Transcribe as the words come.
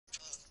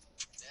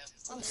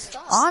I'm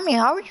stuck. I mean,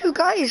 how are you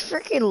guys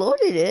freaking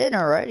loaded in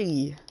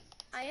already?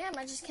 I am.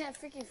 I just can't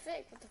freaking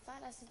fit. But the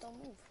fat asses don't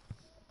move.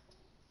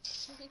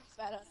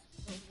 Fat ass.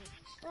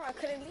 Bro, I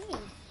couldn't leave.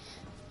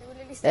 They would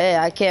literally Hey,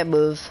 I there. can't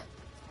move.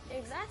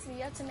 Exactly.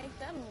 You have to make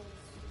them move.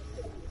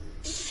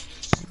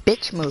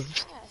 Bitch move.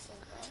 Fat asses,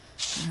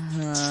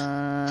 bro.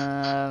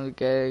 I'm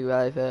getting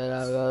my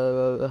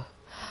fat.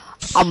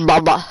 I'm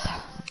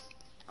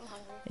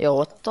hungry. Yo,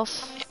 what the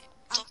f?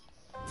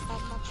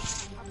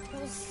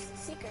 Who's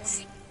Seeker?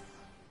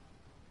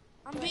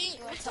 I'm being.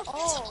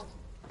 Oh.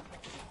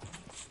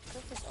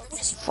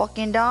 It's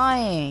fucking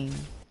dying.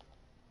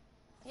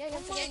 Yeah, you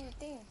have to get in the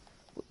thing.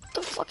 What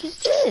the fuck is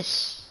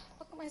this?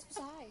 How am I supposed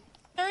to hide?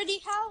 30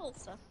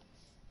 health.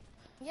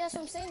 Yeah, that's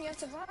what I'm saying. You have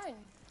to run.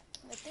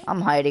 The thing.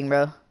 I'm hiding,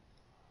 bro.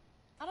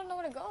 I don't know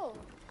where to go.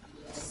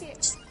 Just see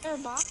it. There,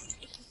 box.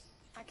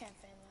 I can't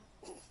fan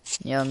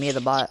that. Yo, me the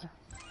bot.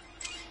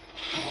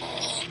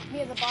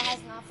 Me, the bot has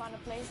not found a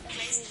place, and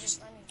he's just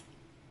running.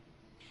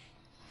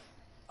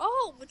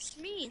 Oh, which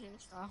means.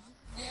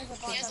 Me, the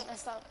bot got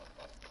messed up.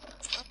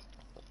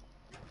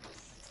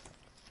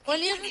 When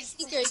you have a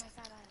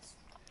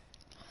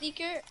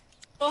seeker,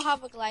 will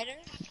have a glider.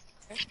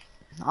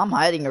 I'm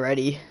hiding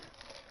already.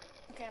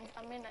 Okay,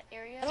 I'm in an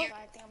area, but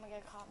I think I'm gonna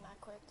get caught mad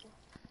quick.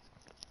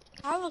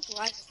 I have a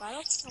glider, but I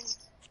don't think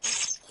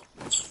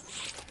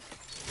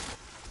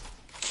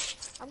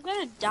I'm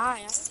gonna die.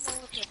 I don't know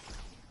what to.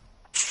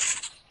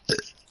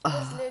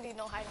 There's literally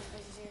no hiding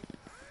places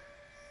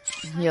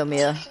here. Yo,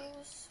 Mia.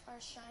 Are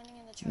shining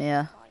in the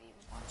Mia. body.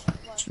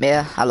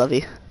 Mia, I love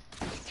you.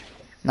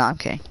 No, I'm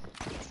kidding.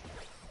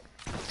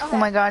 Oh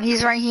my god,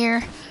 he's right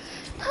here.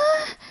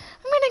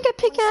 I'm gonna get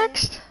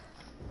pickaxed.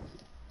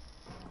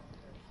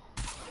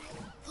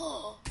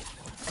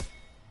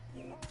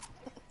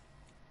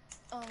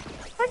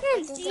 I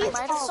think they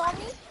might have saw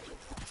me.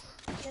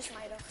 Just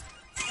might have.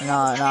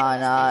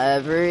 No.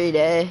 Every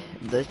day,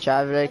 the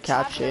traveler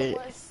captured.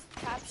 Was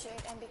captured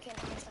and became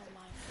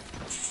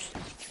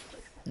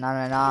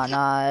online. No.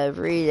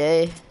 Every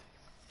day.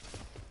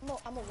 I'm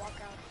gonna walk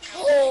out.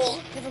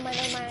 Oh, never mind.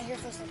 I hear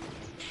footsteps.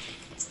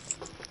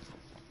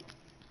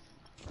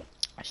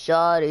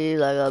 Shawty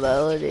like a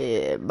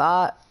melody,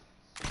 but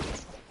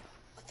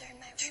But they're in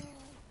my room.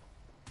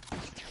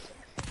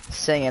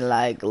 singing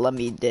like, let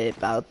me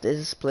dip out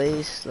this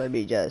place. Let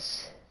me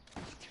just.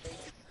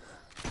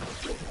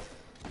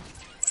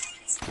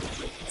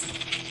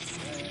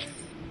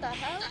 The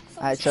hell?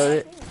 I told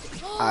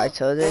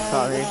it,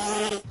 call me.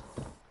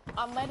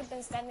 I might have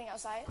been standing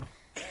outside,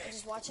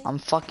 just watching. I'm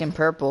fucking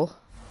purple.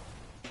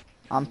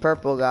 I'm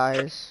purple,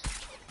 guys.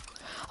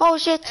 Oh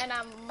shit! And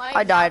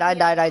I died.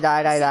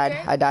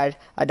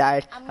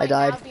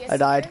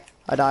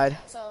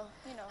 So,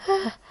 you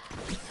know.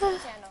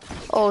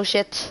 Oh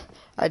shit!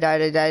 I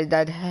died. All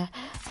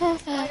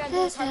I gotta do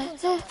is harpoon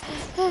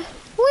someone.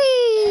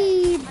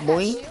 Wee!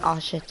 Boy! Oh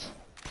shit!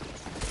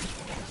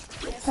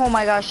 Oh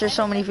my gosh! There's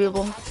so many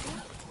people.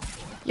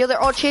 Yo, they're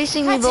all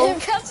chasing me, bro.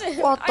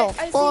 What the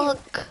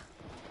fuck?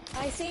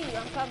 I see you.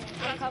 I'm coming.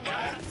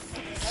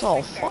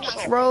 So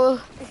fuck, bro.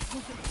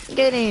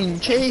 Getting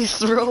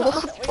chased, bro. What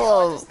the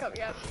fuck?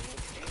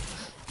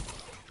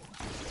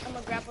 I'm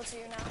gonna grapple to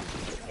you now.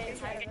 I'm getting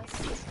tired of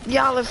this.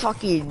 Y'all are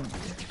fucking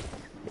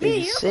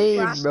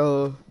insane,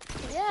 bro.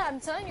 Yeah, I'm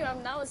telling you,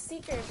 I'm now a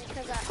seeker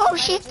because Oh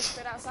shit! just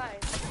stood outside.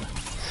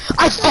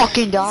 I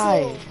fucking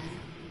died.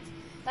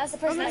 That's the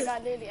person that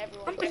got literally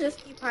everyone. I'm gonna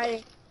just keep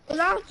hiding. Cause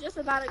I was just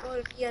about to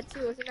go to Via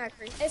too. Isn't that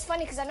crazy? It's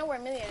funny because I know where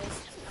Amelia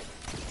is.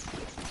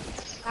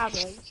 Ah,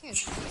 boy, you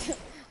can't.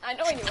 I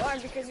know where you are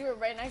because you were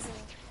right next to me.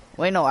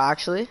 Wait, no,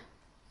 actually,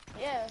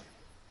 Yeah.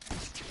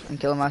 I'm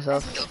killing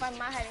myself. I find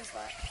my hiding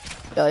spot.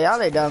 Yo,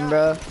 y'all are dumb,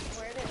 bro.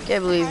 Where it is.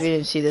 Can't believe you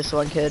didn't see this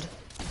one kid.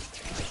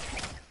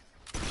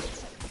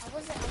 I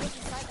wasn't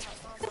inside the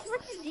house. The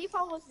freaking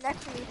default was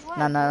next to me. What?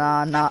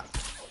 No.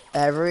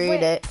 Every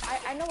day.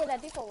 I know where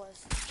that default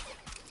was.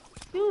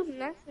 He was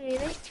next to me.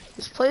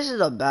 This place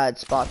is a bad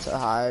spot to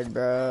hide,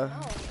 bro.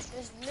 No,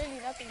 there's literally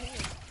nothing here.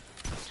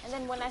 And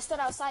then when I stood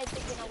outside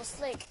thinking I was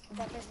slick,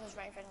 that person was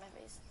right in front of my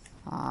face.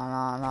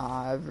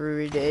 No.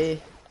 Every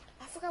day.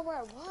 I forgot where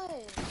I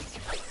was.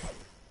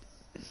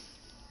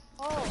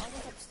 Oh, I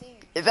was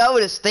upstairs. If I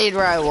would have stayed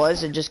where I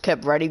was and just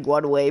kept running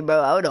one way,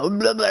 bro, I would have.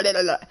 Blah, blah,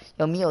 blah, blah.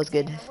 Yo, Mia was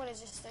good. I would have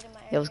just stood in my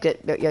area. Yo, it was good.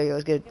 Yo, it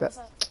was good, bro. What's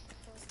up? It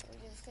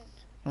was good.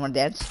 You wanna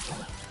dance?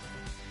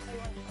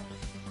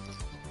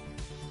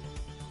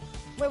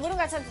 Wait, we don't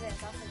got time to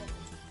dance. I'll forget.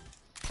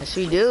 Yes,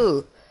 we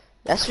do.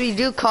 Yes, we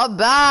do. Come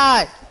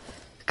back.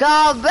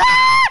 Come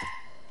back.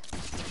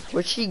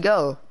 Where'd she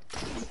go? I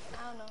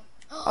don't know.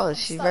 Oh,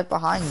 she's right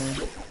behind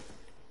me.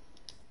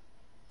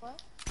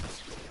 What?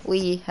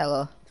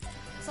 Hello.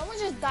 Someone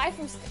just died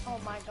from. Oh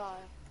my god.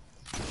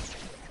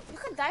 You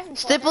could die from.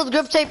 Stippled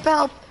grip tape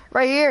help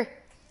right here.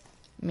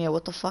 Mia,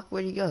 what the fuck?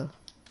 Where'd you go?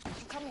 I'm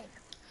coming.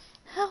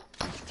 Help.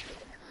 I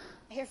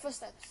hear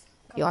footsteps.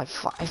 Yo, I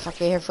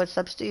fucking hear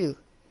footsteps too.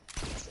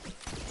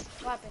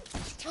 What happened?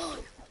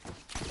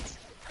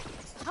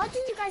 How do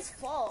you guys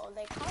fall?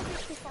 Like, how do you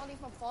keep falling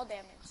from fall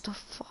damage? What the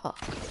fuck?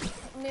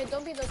 I mean,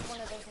 don't be one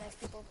of those nice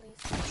people,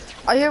 please.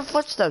 I hear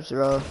footsteps,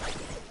 bro.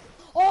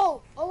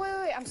 Oh,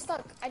 wait, I'm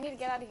stuck. I need to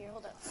get out of here.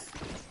 Hold up.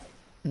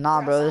 Nah,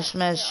 You're bro, outside. this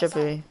man's You're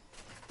shipping me.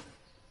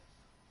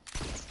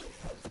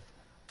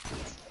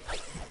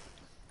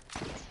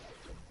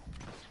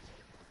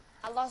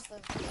 I lost them.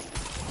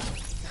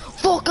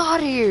 Fuck out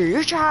of here!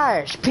 You're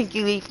trash!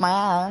 Pinky leaf my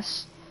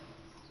ass.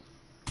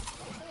 Shit,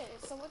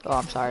 someone Oh,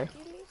 I'm sorry.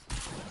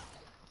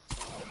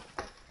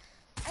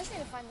 I just need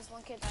to find this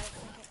one kid that I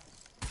think.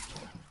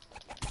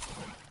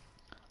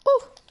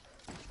 Ooh.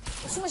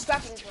 There's too much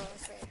graphics, bro. I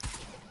swear.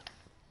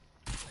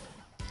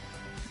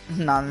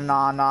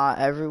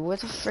 Nah. What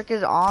the frick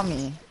is on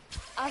me?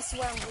 I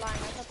swear I'm blind. I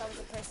thought that was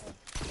a person.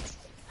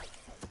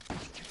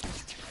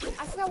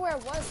 I forgot where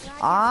it was. Now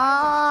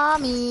I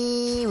can't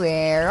Ami,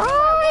 where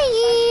are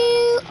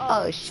you? find it.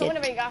 Oh, Someone shit.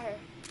 already got her.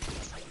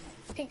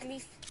 Pink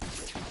leaf.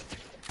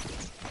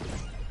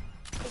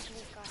 Pink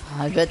leaf got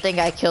her. Good thing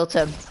I killed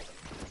him.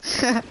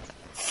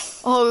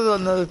 Oh, there's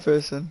another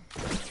person.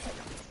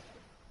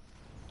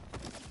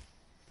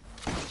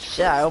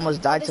 Shit, I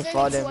almost died to There's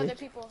fall literally two other damage.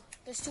 people.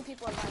 There's 2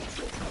 people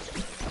alive.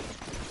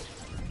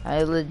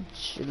 I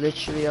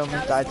literally Now almost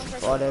there's died one to person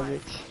fall alive.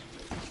 damage.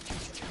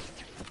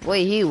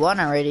 Wait, he won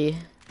already. No,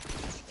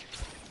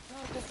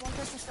 there's one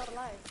person still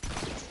alive.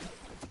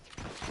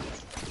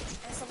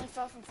 And someone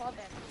fell from fall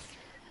damage.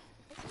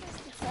 Why do you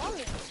guys keep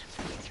falling?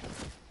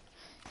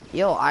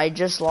 Yo, I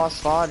just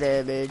lost fall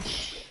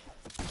damage.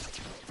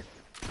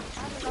 I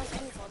haven't lost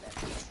any fall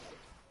damage.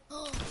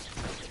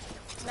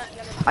 Not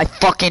the other. I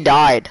fucking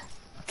died.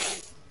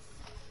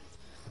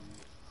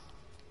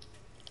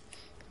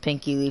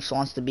 Pinky Leafs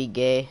wants to be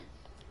gay.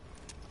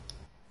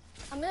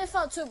 I mean, it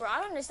felt too, bro. I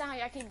don't understand how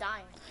y'all keep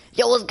dying.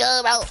 Yo, what's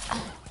good, bro?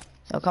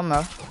 Yo, come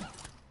bro.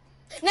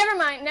 Never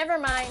mind. Okay, never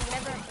mind.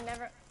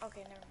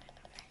 Okay.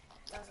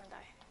 I was gonna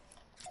die.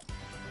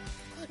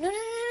 No. Okay.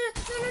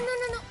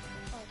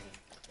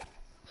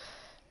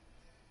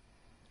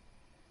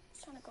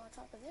 I'm trying to go on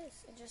top of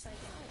this. It just like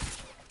died.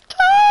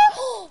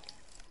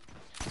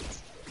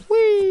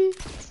 Wee.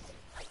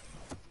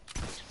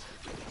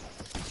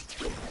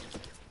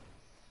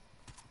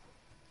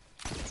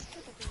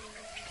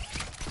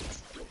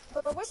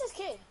 But where's this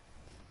kid?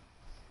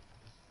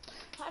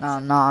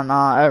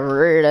 No,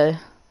 every day.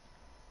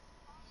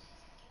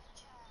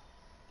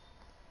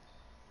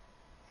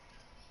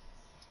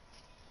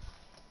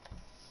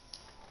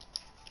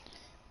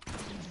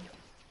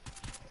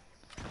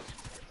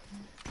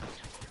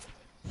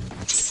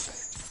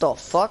 The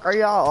fuck are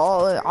y'all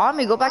all on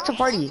me? Go back to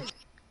party.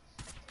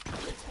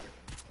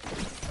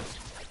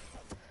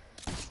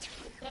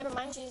 Never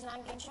mind, she's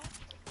not getting shot.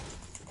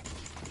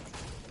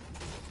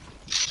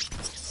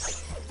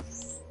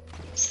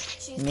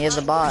 She's Me as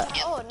a not bot.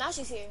 getting shot. Oh, now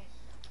she's here.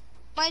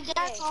 My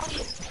dad called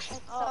me.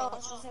 Oh, I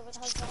was gonna say, what the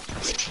hell's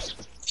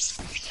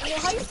that? I mean,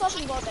 how you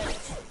fucking ball damage?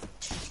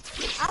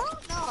 I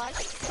don't know. I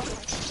just killed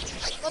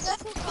myself. Well,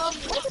 that's what told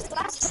me. What is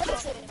last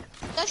person?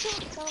 That's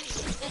what told me.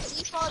 The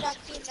default that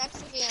came next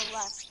to me and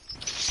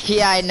left.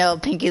 Yeah, I know,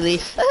 Pinky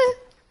Leaf.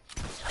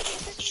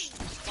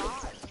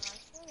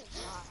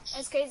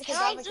 It's crazy because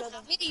And I Robin killed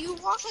him. just, you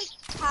walk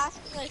like past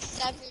me like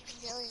 7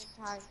 million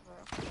times, bro.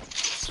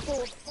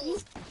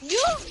 You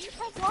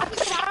kept I walking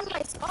couldn't find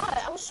my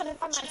spot. I was trying to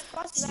find my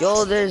spot. so that I Yo,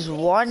 could- there's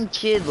one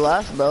kid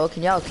left, bro.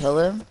 Can y'all kill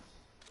him?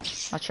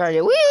 I'll try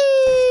to.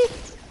 Wee!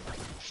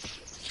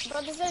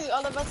 Bro, this lady,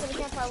 all of us, and we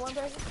can't find one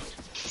person.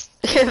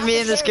 Me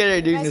and this kid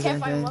are doing the You guys same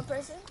can't find thing. one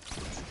person?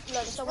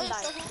 Look, someone Wait,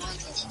 died. so who was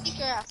the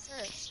speaker at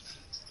first?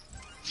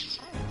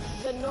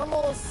 The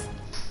normals.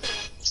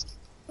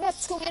 We have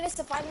 2 minutes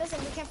to find this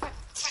and we can't find.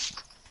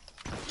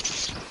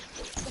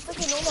 The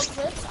freaking normal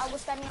clips, I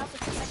was standing out for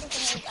 2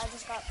 seconds and then I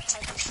just got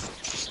targeted.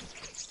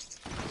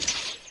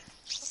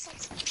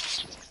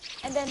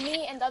 And then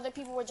me and the other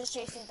people were just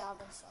chasing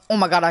Dalvin, so. Oh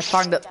my god, I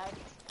found it. Died.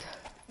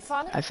 You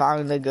found it? I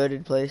found the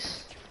goaded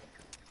place.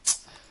 I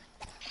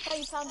thought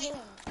you found him.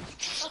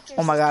 Fuck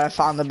Oh my god, I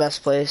found the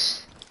best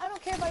place. I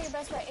don't care about your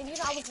best place. And you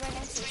know I was right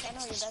next to you, so I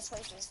know your best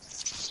places.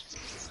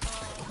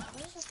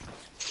 What is this?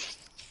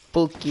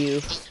 Book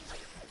you.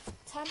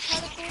 10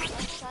 particles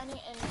are shining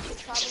in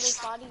Traveler's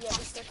body, yet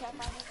we still can't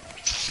find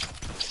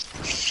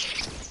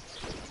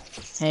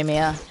it. Hey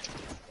Mia.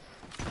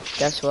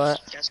 Guess what?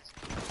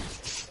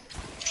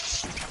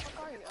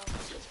 What are you?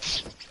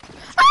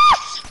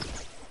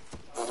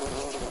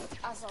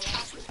 I saw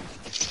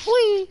that.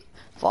 Wee!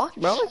 Fuck,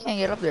 bro, I can't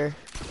get up there.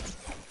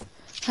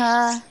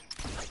 Huh?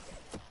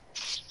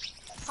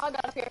 I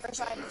got up here for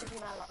trying to be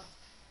my love.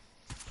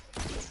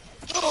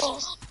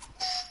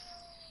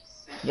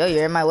 Yo,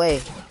 you're in my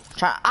way.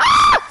 Try.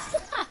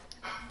 Ah!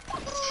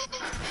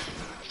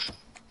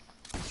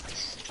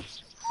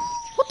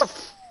 What the?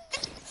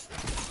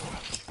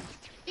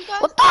 You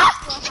guys What the?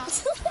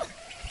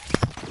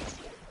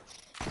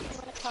 You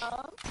wanna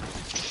come?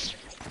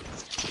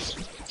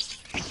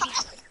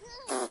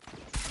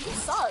 You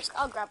suck.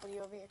 I'll grapple you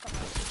over here. Come on.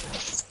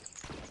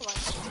 Come on.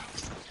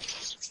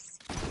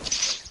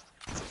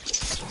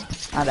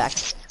 I'm back.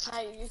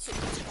 You're you're too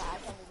bad. I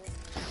can't do this.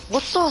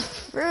 What the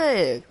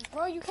frick?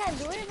 Bro, you can't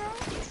do it, bro.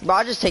 Bro,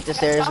 I'll just take the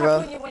stairs, I'll bro.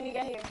 harpoon you when you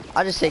get here.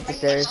 I'll just take the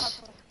Right here,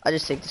 stairs. I'll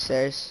just take the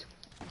stairs.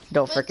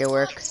 Don't frickin'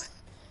 work.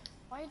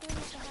 Why are you doing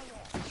this to her?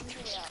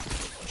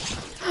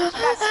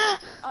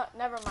 Oh,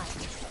 never mind.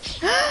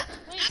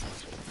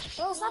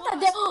 Bro, it's not that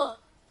difficult.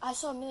 I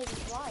saw Amelia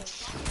just fly.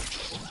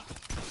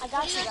 I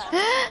got you, guys.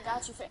 I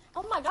got you.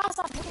 Oh my god,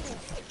 stop moving.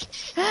 Thank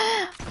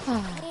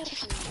you.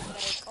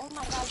 Like, oh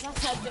my god, it's not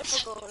that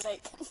difficult.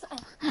 Like, it's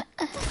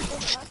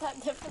not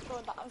that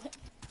difficult, Dominic.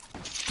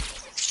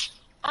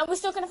 And we're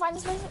still gonna find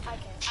this person? I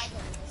can't do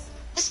this.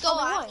 Let's go.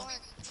 Oh,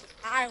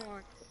 I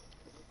won.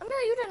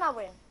 Amelia, you did not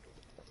win.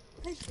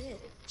 I did.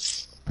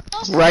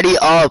 Ready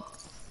up.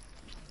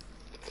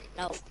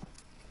 No.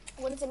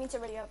 What does it mean to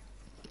ready up?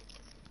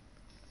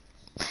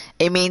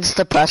 It means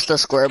to press the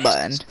square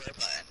button.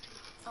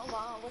 Oh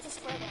wow, what's a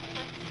square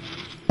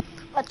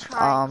button? A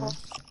triangle.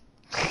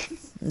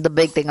 The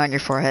big thing on your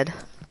forehead.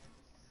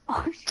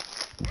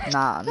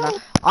 Nah.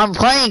 I'm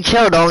playing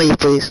chill, don't leave,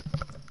 please.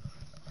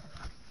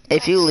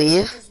 If you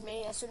leave, Just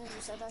me, as soon as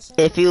you said that shit.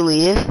 if you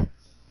leave, If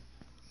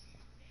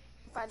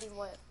I leave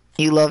what?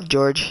 you love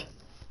George.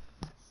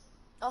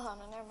 Oh,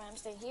 no, never mind. I'm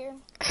staying here.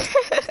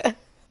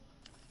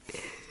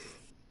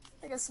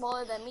 Like, it's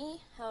smaller than me?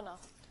 Hell no.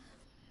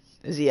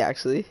 Is he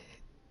actually?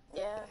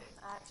 Yeah,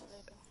 actually.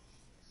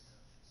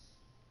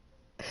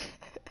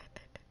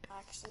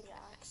 Actually,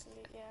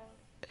 yeah.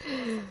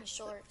 I'm fucking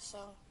short, so.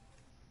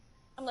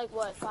 I'm like,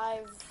 what,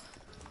 5'1"?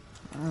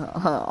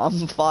 I'm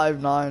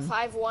 5'9".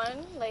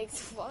 5'1"? Like,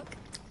 fuck?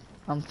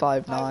 I'm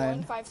 5'1",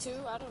 5'9".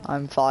 5'2"? I don't know.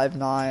 I'm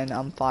 5'9".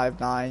 I'm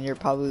 5'9". You're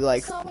probably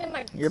like, So I'm in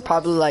my you're class.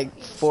 probably like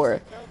Jesus,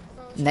 four, bro.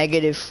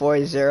 negative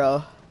 40.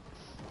 Okay.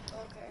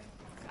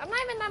 I'm not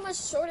even that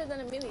much shorter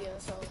than Amelia,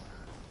 so.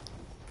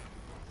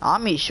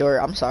 I'm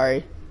short. I'm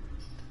sorry.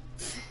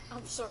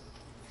 I'm short.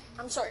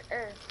 I'm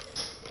shorter.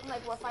 I'm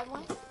like, what,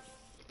 5'1"? 5'2"?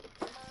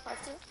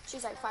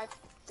 She's like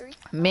 5'3".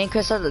 Me and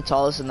Chris are the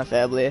tallest in the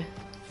family.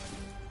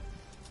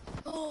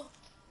 Oh.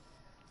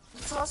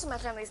 The tallest in my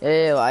family is.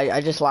 Ew,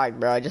 I just lagged,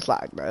 bro. I just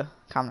lagged, bro.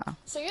 Calm down.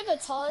 So you're the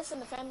tallest in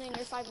the family and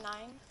you're 5'9"?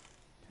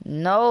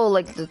 No,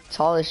 like the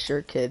tallest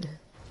short kid.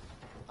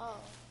 Oh,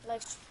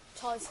 like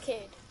tallest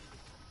kid.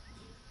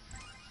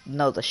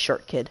 No, the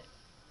short kid.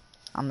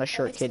 I'm the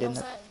short Makes kid no in the.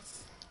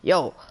 sense.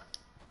 Yo,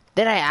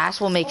 did I ask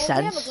what makes Oh,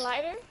 we have a sense?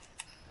 glider?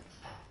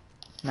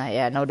 Not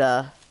yet. No,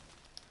 duh.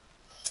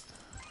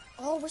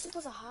 Oh, we're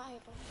supposed to hide.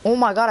 Oh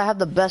my god, I have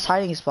the best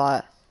hiding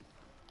spot.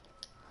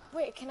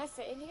 Wait, can I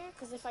fit in here?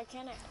 Because if I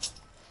can,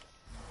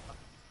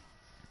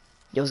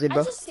 Yo, what's good, I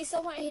bro? just see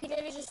someone and he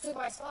literally just took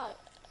my spot.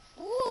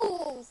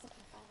 Ooh.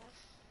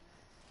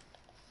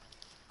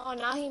 Oh,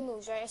 now he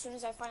moves, right? As soon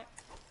as I find...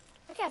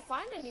 I can't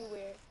find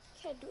anywhere.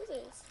 I can't do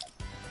this.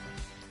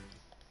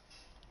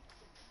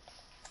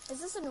 Is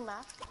this a new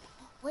map?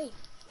 Wait.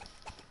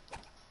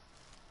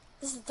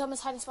 This is the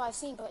dumbest hiding spot I've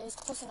seen, but it's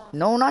close enough.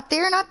 No, not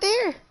there, not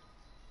there.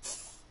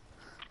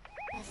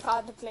 I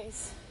found the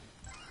place.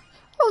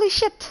 Holy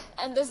shit.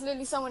 And there's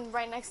literally someone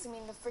right next to me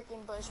in the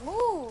freaking bush.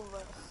 Move!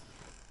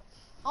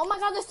 Oh my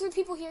god, there's 3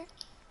 people here.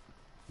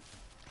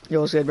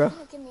 Yo, what's good, bro?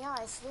 Don't give me out,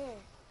 I swear.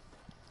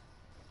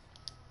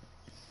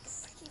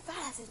 Freaking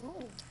fast, it's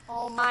move.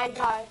 Oh my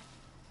god.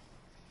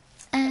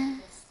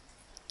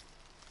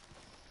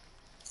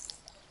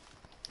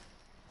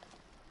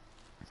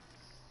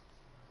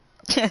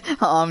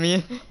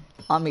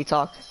 Ami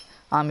talk.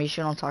 Ami,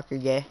 she don't talk, you're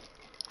gay.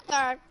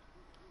 Sorry.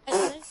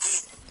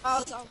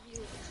 I'll tell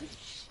you.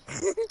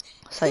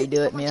 That's how you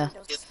do it, Oh my Mia.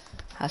 God.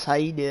 That's how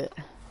you do it.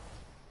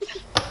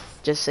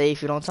 Just say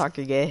if you don't talk,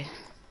 you're gay.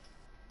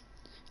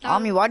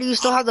 Ami, why do you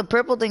still have the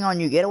purple thing on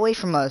you? Get away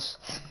from us.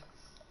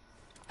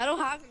 I don't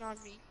have it on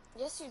me.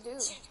 Yes, you do.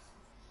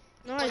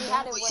 No, Oh, I you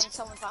had it don't. when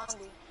someone found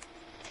you.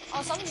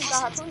 Oh, someone just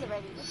got harpooned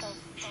already. What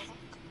the fuck?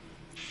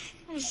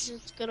 I'm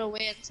just gonna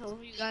wait until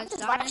you guys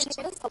Just die. right here.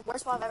 This is the worst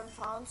spot I've ever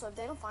found, so if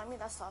they don't find me,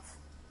 that's tough.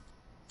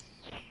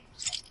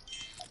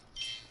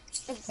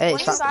 If Hey,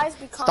 one of you stop- guys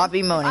become, stop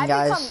emoting,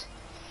 guys.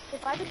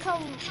 If I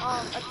become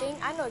a thing,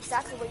 I know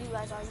exactly where you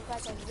guys are. You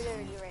guys are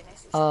literally right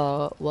next to each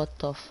other. What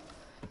the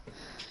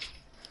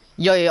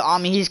Yo,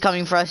 Ami, he's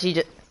coming for us. He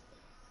just...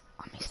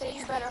 Ami's So there.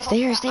 you better hope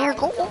Stairs, that there, I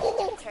go, go, don't go,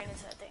 go. turn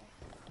into a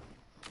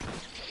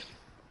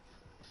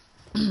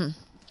thing.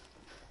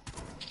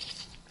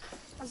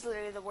 That's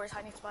literally the worst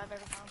hiding spot I've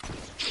ever found.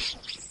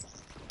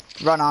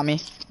 Run, Ami.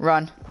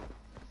 Run.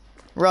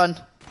 Run.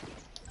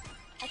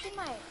 I think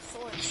my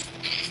sword.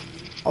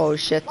 Oh,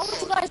 shit. Why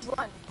would you guys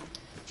run?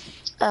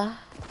 Oh,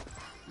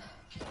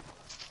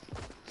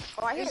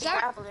 I hear Is the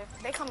that- grappler.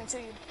 They coming to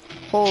you.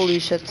 Holy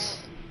shit.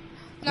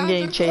 I'm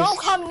getting Don't chased. Don't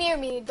come near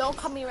me. Don't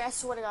come near me. I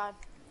swear to God.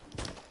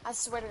 I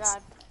swear to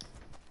God.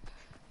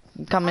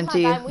 I'm coming I'm not to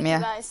you, dying with you Mia.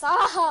 guys.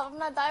 Stop. I'm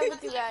not dying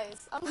with you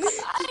guys. I'm not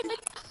dying with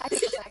I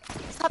take it back.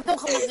 Stop. Don't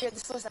come over here.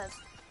 This first time.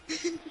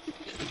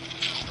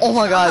 Oh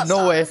my god,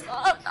 no way.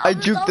 Stop. I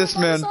juked this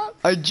man. Stop.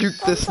 I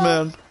juked this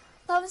man.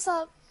 Stop.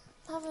 Stop.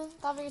 Stop.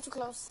 Stop. You're too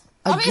close.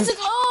 I Stop. You're too juked-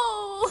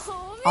 close.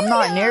 I'm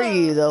not near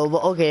you though,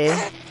 but okay.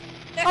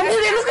 I'm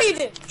literally look what you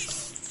did.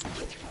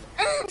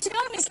 She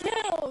got me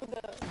killed.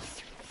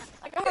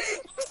 I got her.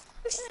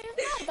 You're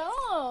not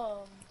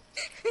dumb.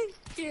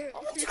 Here.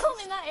 Why would you come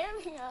in that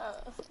area?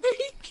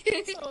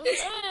 So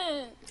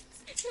intense.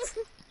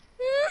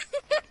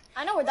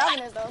 I know where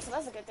Dalvin is though, so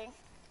that's a good thing.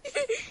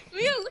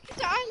 Mia, look at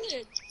the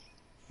island.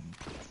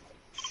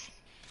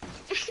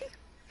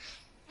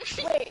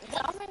 Wait,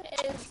 Dalvin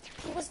is.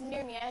 He was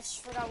near me. I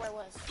just forgot where it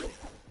was.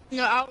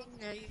 No, I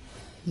don't know you.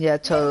 Yeah,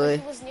 totally.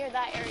 He was near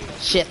that area.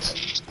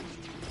 Shit.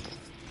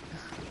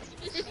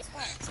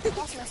 I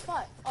lost my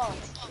spot. Oh.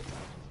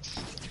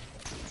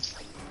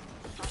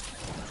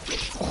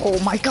 Oh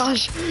my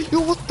gosh. Yo,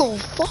 what the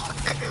fuck?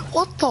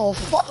 What the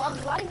fuck?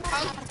 Why did my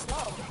happen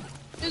slow?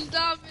 It's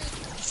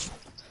Diamond.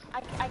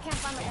 I can't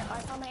find my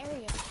I found my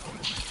area.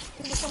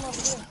 He was somewhere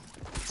over here.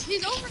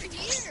 He's over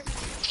here.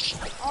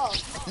 Oh.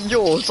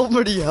 Yo,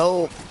 somebody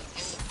help.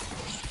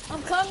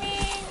 I'm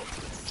coming.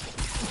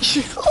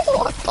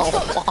 What the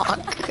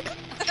fuck?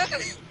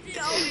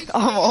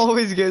 I'm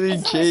always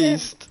getting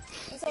chased.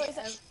 It's always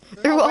him.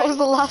 Ew, I was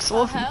the last The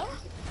one. hell?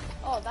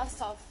 Oh, that's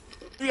tough.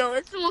 Yo,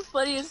 it's the most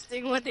funniest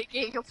thing when they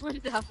get you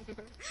put down.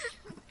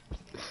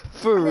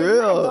 For I mean, you're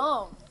real.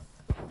 dumb.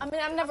 I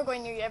mean, I'm never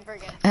going near you ever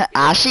again.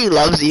 Ashley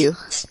loves you.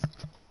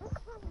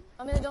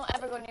 I mean, don't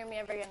ever go near me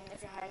ever again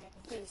if you're hiding,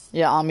 please.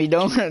 Yeah, Ami,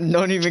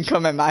 don't even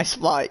come at my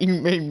spot. You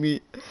made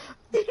me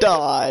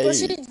die. But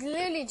she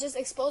literally just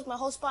exposed my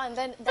whole spot, and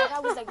then that guy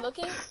was like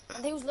looking,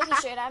 and he was looking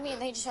straight at me, and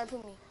then he just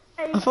harpooned me.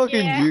 I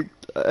fucking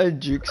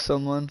juked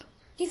someone.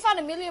 He found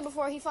Amelia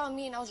before he found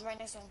me, and I was right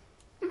next to him.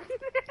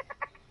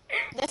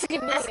 That's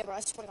freaking Amelia, bro. I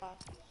swear to God.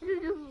 You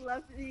just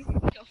left me.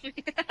 You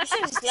should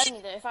have just left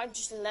me there. If I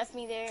just left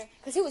me there,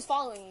 because he was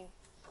following you.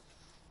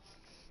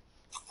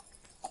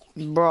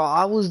 Bro,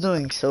 I was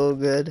doing so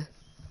good.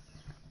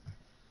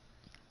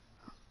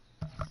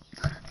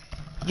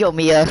 Yo,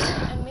 Mia.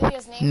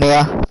 Amelia's name.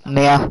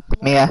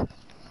 Mia.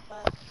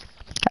 But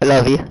I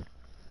love you.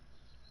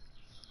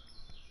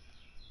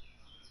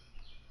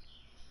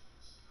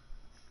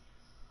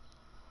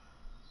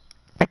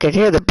 I can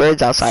hear the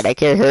birds outside. I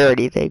can't hear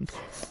anything.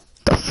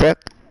 The frick?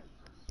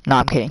 No,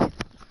 I'm kidding.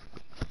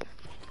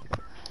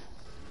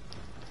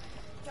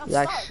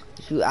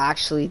 You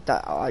actually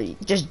thought, oh,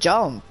 just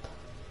jump.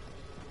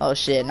 Oh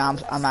shit, now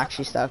I'm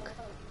actually stuck.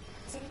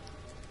 See?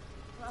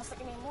 I'm not stuck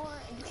anymore.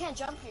 And you can't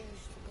jump here, you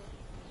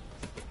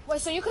stupid.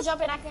 Wait, so you could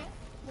jump and I can't?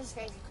 This is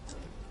crazy.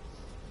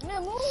 No,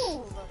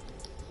 move.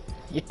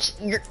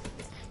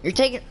 You're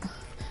taking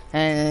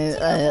and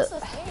This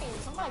is crazy.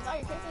 Somebody's all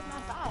your character's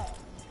not bad.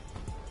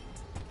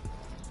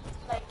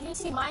 Like, you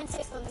see mine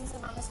takes the least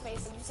amount of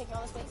space and you take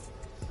all the space?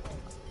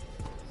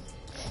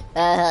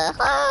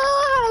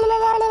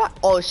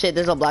 oh shit,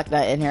 there's a black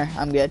knight in here.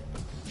 I'm good.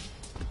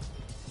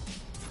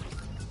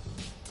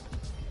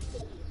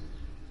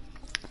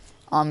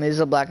 There's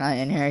a black knight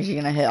in here. She's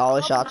gonna hit all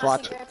the shots.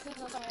 Watch.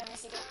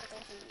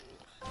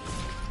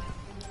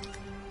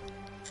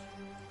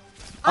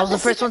 I was the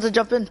first one to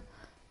jump in.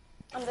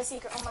 I'm the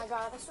secret. Oh my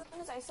god, as soon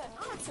as I said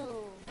not to.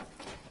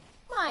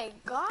 My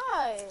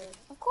god.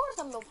 Of course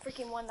I'm the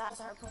freaking one that has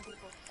to harpoon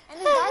people. And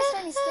this guy's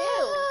standing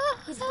still.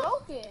 He's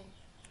broken.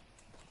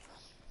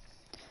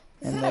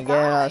 And they get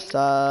us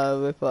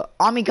with a...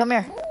 Ami, come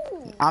here.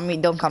 Ooh. Ami,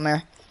 don't come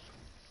here.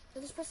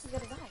 This person's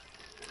gonna die.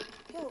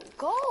 Yo,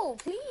 go,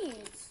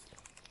 please.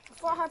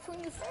 Before I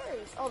harpoon you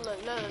first. Oh, look,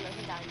 he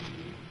died.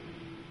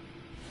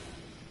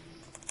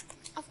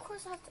 Of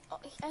course I have to... Oh,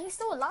 and he's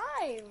still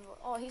alive.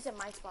 Oh, he's in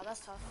my spot.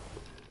 That's tough.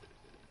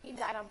 He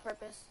died on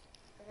purpose.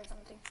 Or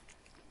something.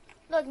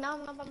 Look, now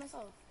I'm not by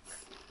myself.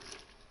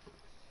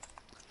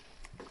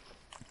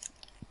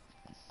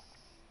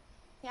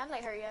 Yeah, I'd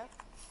like hurry up.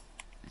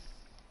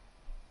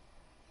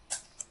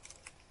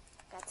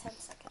 Got 10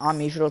 seconds.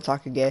 Ami, if you don't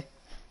talk again.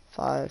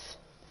 5,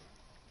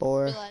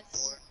 4.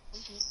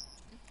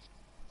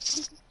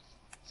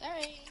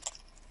 Sorry.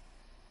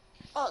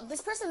 Oh,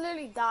 this person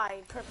literally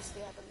died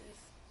purposely, I believe.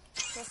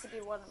 Supposed to be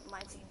one of my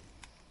team.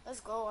 Let's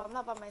go. I'm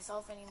not by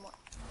myself anymore.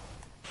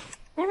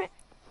 Damn it.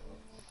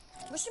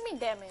 What you mean,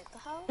 damn it? The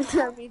hell?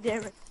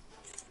 Damn it.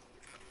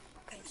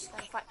 Okay, just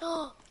gotta fight.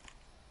 Oh!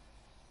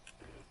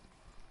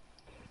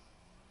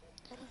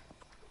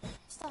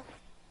 Stuck.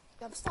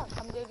 Yo, I'm stuck.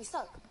 I'm literally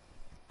stuck.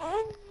 Wait,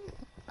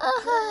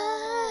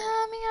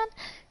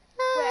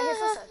 I hear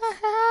footsteps.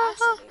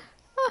 Actually.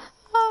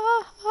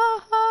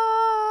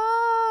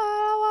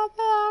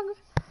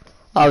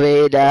 I'll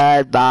be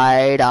dead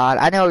by dawn.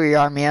 I know where you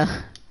are, Mia.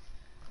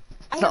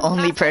 I The hear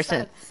only mad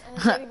person. footsteps, and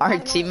it's literally Our mad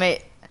noise.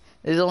 teammate.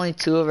 There's only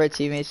 2 of our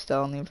teammates. The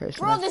only person.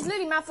 Bro, there's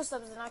literally mad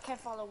footsteps and I can't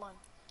follow one.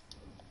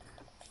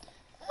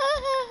 I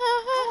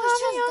was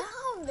just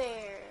down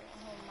there.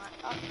 Oh my.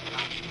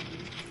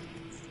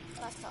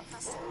 That's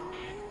tough.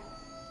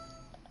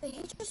 Did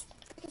he just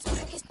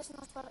freaking his person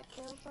not about to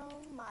kill, bro?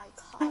 My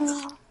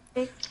god.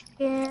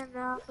 Making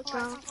up a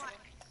gun.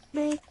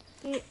 Make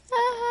it.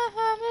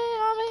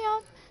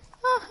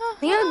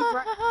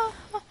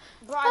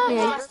 Bro,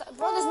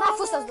 there's mad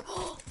footsteps.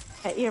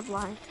 Yeah, you're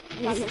blind.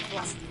 Yeah, you're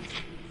blind.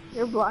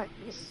 You're blind.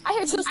 I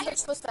hear 2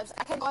 footsteps.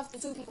 I can't go after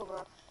 2 people,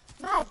 bro.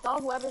 Mad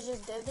dog, whoever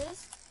just did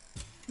this.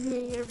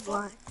 You're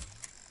blind.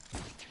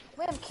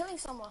 Wait, I'm killing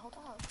someone. Hold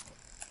on.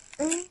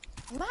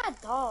 Mad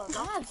dog.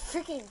 Mad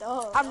freaking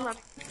dog. I'm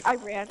running. I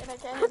ran. And I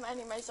can't hit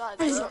any of my shots.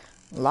 Bro.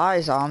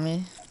 Lies on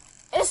me.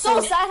 It's so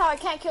sad how I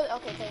can't kill it.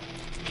 Okay.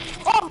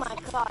 Oh my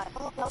god.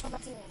 Oh, that was my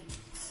teammate.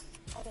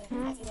 Okay, I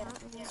can get him.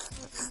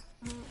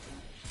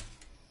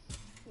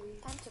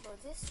 Time to go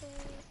this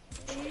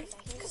way.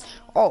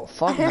 Oh,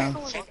 fuck no.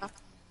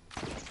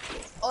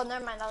 Oh,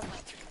 never mind. That was my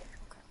teammate.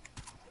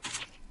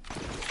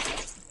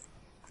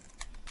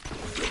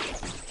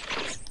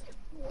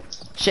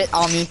 Shit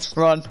on me.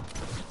 Run.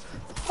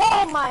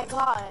 Oh my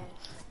god.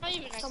 Not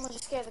even Someone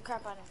just scared the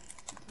crap out of me.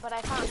 But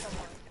I found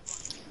someone.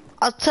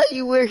 I'll tell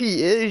you where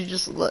he is.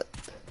 Just look.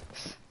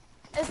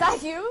 Is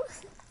that you?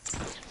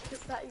 Is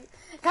that you?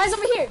 Guys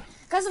over here!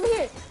 Guys over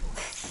here!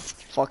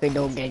 Fucking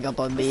don't gang up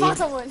on We me. found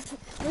someone!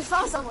 We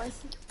found someone!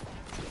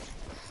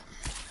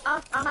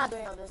 I'm not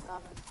doing all this,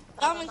 Goblin.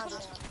 I'm not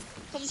doing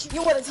all this.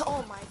 You would've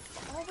oh my...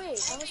 Oh wait,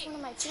 that was one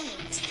of my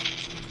teammates.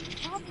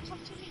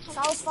 So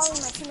I was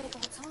following my teammate the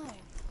whole time.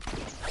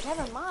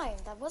 Never mind,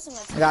 that wasn't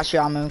my I teammate. got you.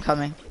 I'm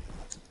coming.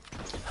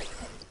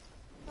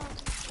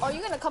 Oh, you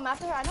gonna come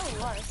after her? I know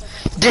you are. So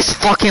This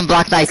fucking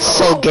Black Knight's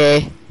so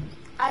gay.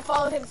 I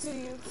followed him to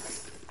you.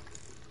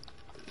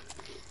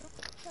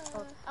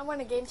 I'm going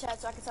to game chat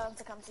so I can tell him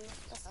to come to you.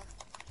 That's all.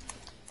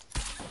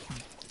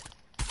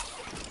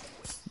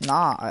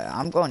 Nah,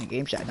 I'm going to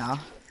game chat now.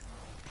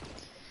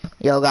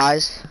 Yo,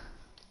 guys.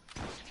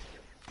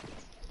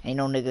 Ain't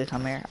no nigga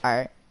come here.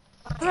 Alright.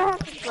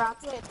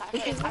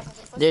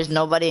 There's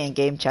nobody in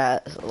game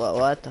chat.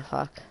 What the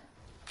fuck?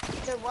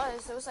 There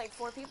was like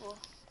 4 people.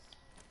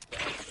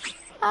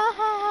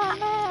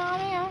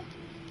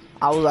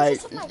 I was like,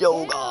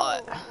 yo,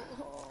 God.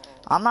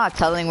 I'm not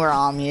telling where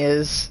Ami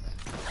is.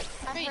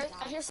 I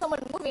hear someone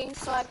moving,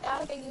 so I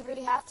don't think you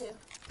really have to.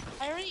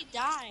 I already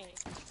died.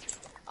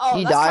 Oh,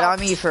 He that's died tough. on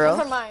me, for real?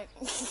 Never mind.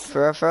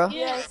 For real, for real?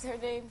 Yes, her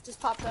name just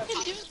popped up. Yo,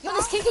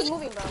 this kid is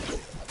moving, bro.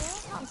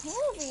 I'm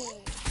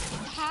moving.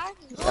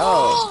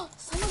 Yo.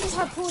 Someone just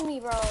harpooned me,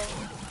 bro. You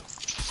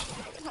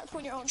can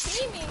harpoon your own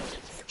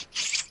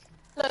teammate.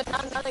 Look,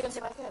 now they're gonna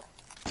take my kid.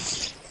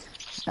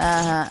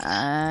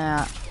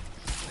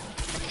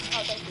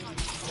 Oh, thank you.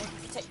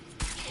 Take.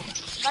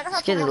 If I can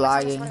This kid is harpoon one, I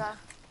lagging. swear to God.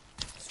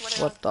 Swear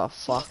to What the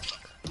fuck?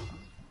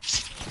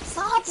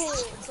 Stop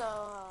it!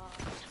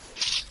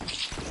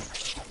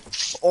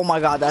 Oh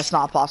my God, that's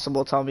not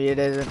possible. Tell me it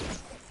isn't.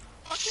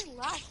 Fucking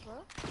laugh, bro.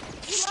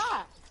 You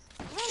laugh.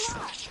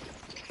 Relax.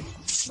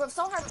 Bro,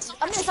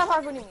 I'm gonna stop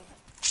harpooning me.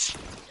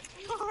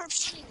 You're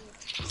harpooning me.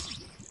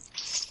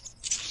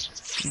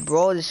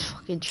 Bro, this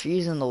fucking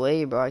tree's in the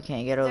way, bro. I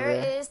can't get over There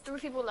it. is 3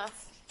 people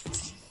left.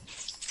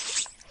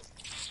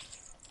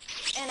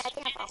 And I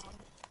think I found one.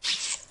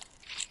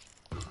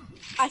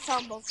 I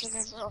found both of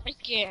them, bro. I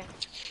can't.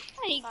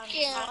 I Found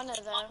can't. one of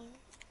them.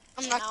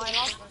 I'm Now not I gonna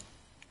lost one.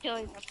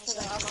 killing them. So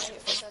then I'm gonna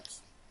hit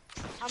footsteps.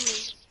 I'm gonna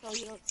show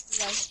you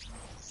guys.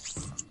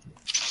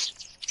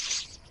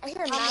 I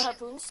hear 9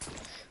 harpoons.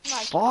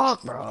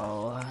 Fuck,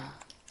 bro.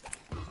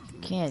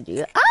 Can't do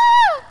it.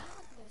 Ah!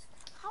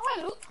 How I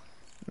loot?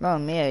 Bro,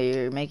 Mia,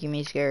 you're making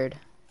me scared.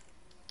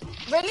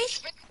 Really?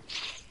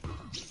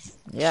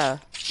 Yeah.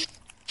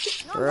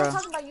 No, I'm Bro. not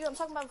talking about you. I'm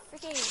talking about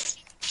freaking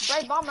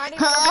Bright Bomber. I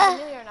didn't know if you're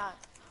familiar or not.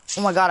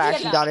 Oh my God, I Get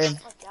actually that. got in.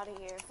 Fuck out of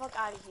here. Fuck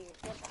out of here.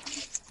 Get that.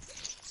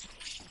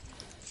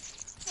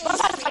 Bro, I'm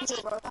trying to fight you,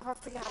 bro. Stop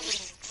freaking harpooning me.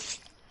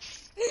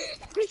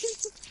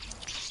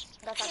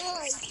 That's not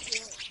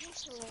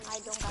I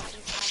don't got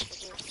any time for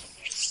this.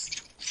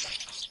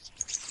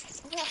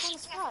 Okay, I found a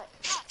spot.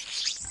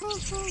 Oh,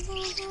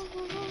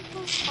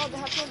 they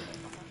have one.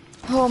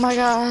 Oh my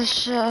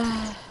gosh.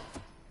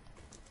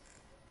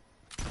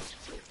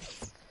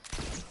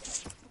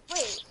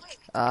 Wait,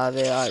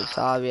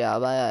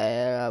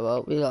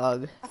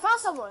 Vlog. I found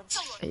someone.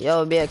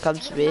 Yo, Mia, come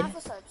to me. Nine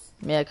footsteps.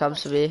 Mia, come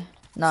to me.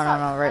 No, Stop.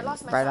 no, I right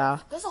lost now.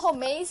 myself. There's a whole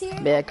maze here.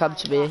 Mia, come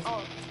to me.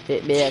 Oh.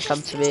 Mia,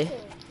 come to me.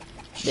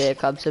 Mia,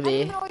 come to I don't me.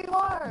 even know where you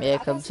are. Mia, I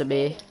come can't to see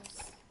me. names.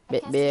 I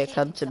can't Mia, see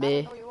come names. to I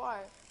me. don't know where you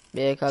are.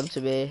 Mia, come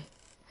to me.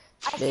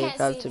 I Mia, can't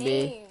come see to me.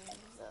 names.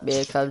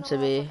 Mia, come to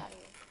me.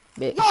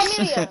 Yo,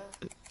 Amelia!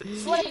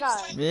 Swear to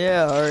God.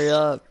 Mia, hurry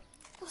up.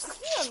 Just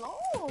leave me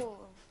alone.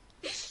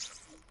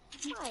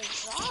 My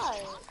God.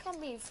 Can't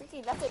be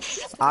freaking left it.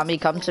 Ami,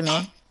 come to me. I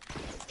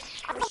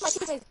thought my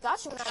teammates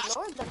got you when I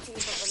lured them to you,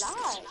 but relax.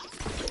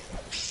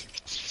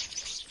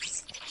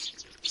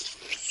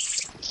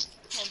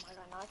 Oh my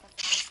God, now I can't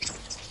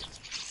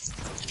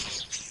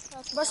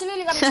find. Bro, she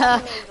literally got me stuck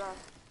in the maze, bro.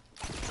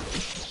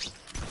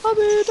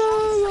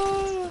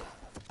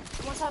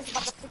 One time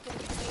about the freaking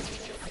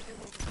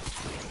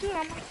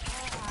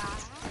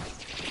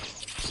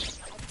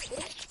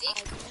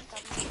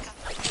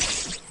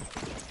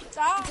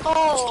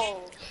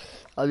Oh!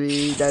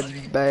 Ami,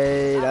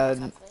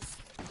 dan.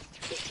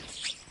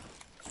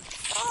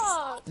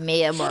 Oh!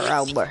 Mia,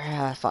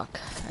 fuck.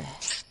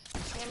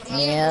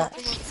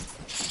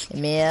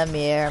 Mia,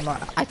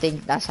 I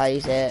think that's how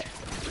you say it.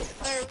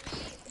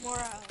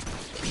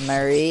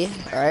 Marie,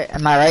 right?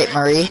 Am I right,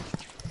 Marie?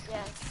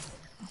 Yes.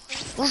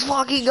 Let's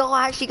fucking go.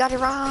 I actually got it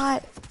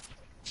right.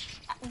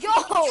 Yo!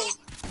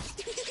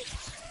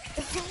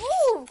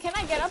 Ooh, can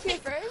I get up here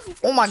first?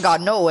 Oh my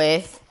god, no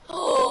way.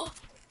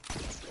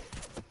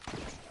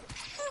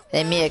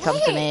 Hey, Mia, come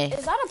to me.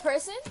 Is that a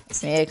person?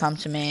 Mia, come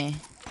to me.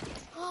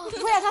 Wait,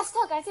 I got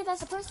stuck. I think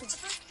that's a person.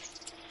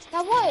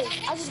 That was.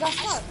 I just got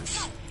stuck.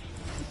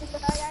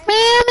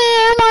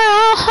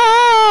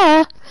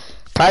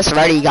 Press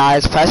ready,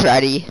 guys. Press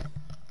ready.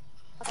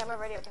 Okay, I'm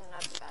already opening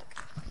up the back.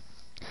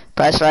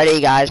 Press ready,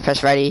 guys.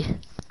 Press ready.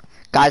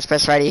 Guys,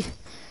 press ready.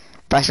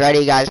 Press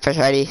ready, guys. Press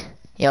ready.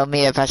 Yo,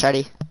 Mia, press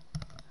ready.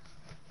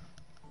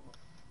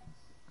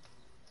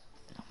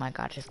 Oh my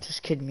god, if this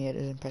kid Mia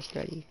doesn't press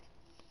ready.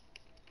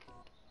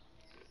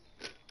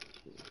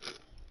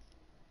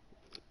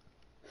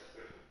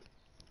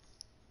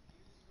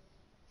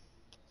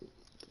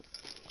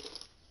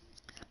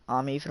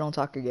 Ami, if you don't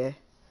talk, you're gay.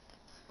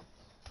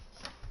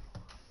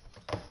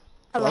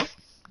 Hello? Well,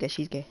 guess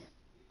she's gay.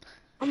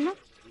 I'm not.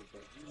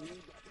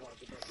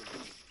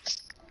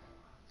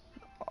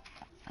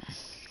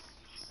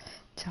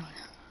 Tell her.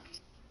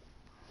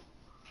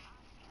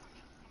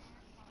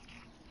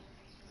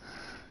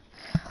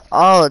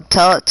 Oh,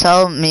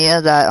 tell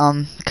Mia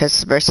that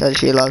Christopher said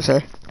she loves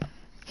her.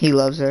 He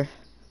loves her.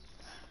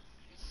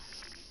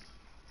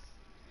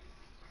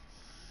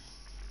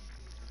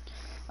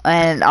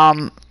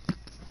 And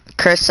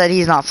Chris said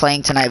he's not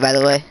playing tonight, by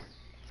the way.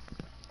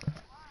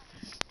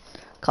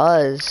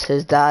 Cause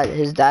his dad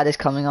is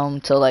coming home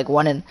till like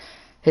 1 and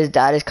his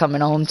dad is coming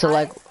home till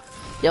like,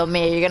 yo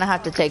Mia, you're gonna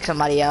have to take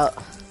somebody out.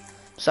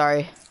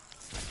 Sorry.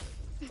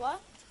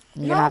 What?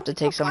 You're gonna have to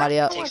take somebody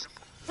out.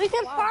 We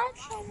can find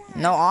someone.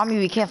 No, Ami,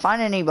 we can't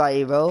find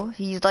anybody, bro.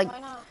 He's like, Why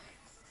not?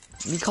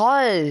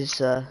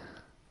 because I'm talking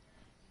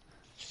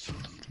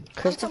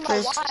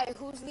Christopher's about why?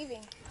 Who's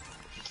leaving?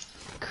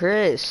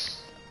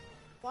 Chris.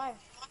 Why?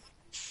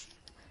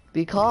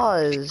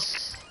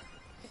 Because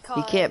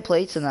he can't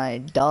play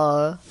tonight.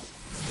 Duh.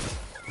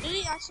 Did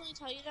he actually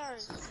tell you that? Or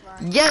is this lie?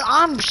 Yeah,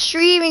 I'm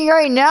streaming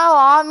right now,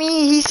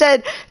 Ami. He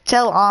said,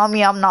 tell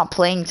Ami I'm not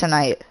playing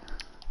tonight.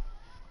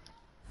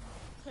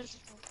 You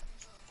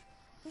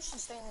should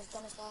stay in this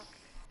dumb spot.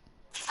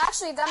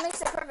 Actually, that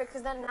makes it perfect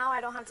because then now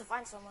I don't have to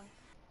find someone.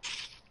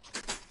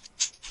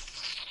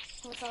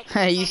 What's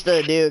up? You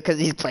still do, because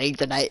he's playing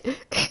tonight.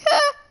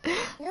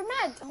 You're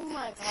mad. Oh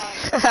my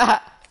god.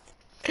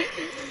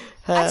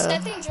 Actually, I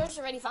think George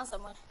already found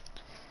someone.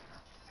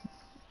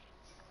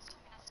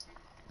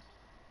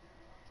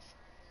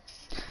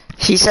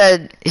 He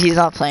said he's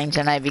not playing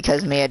tonight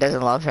because Mia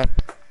doesn't love him.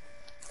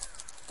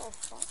 Oh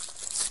fuck.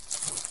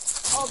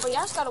 Oh, but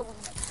y'all just gotta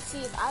see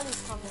if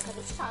Ali's coming because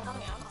if she's trying to come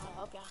here, I'm not gonna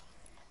help y'all.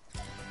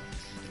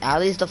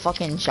 Ali's the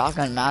fucking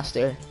shotgun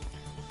master.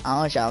 I don't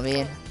know what y'all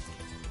mean.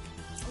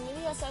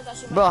 Amelia said that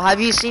she might Bro, not have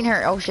you come. seen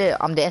her? Oh shit,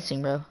 I'm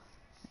dancing, bro.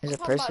 There's a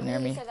Talk about person near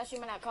Amelia me. said that she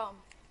might not come.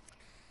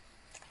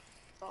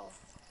 Bro.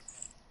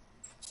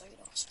 So you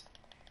don't.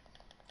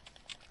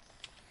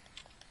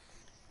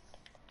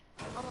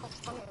 I'm gonna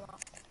come here now.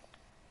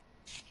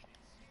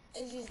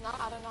 If she's not,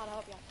 I don't know how to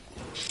help y'all.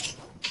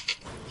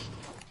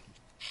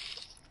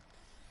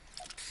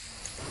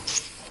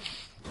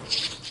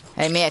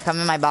 Hey Mia, come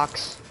in my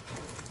box.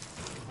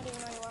 I didn't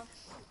know you were.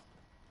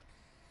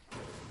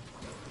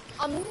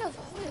 Amelia's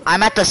holding.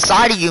 I'm at the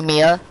side of you,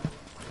 Mia.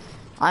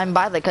 I'm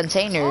by the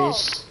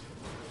containers.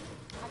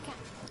 I can't.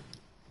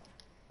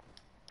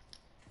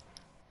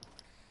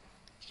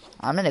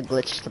 I'm in a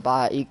glitch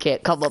spot. You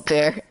can't come up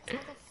here. What the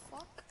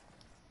fuck?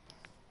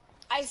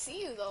 I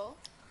see you though,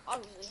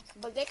 obviously,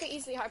 but they could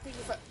easily harp you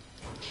for.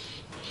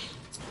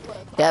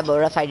 Yeah, but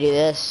what if I do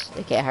this?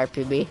 They can't harp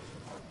me.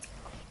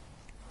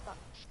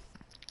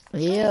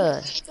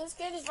 Yeah. This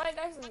kid is right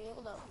next to me.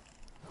 Hold up.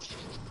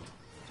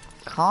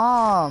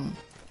 Calm.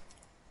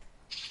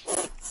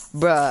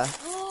 Bruh.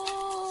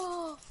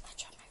 Oh, I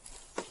dropped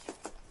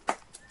my.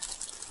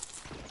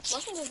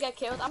 Once we just get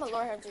killed, I'm gonna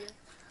lure her to you.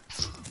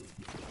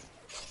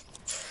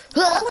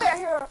 Oh wait, I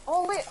hear her.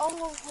 Oh wait, oh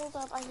no, hold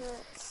up, I hear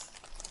it.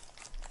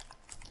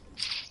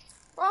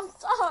 Bro, I'm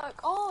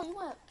stuck. Oh, you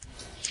went.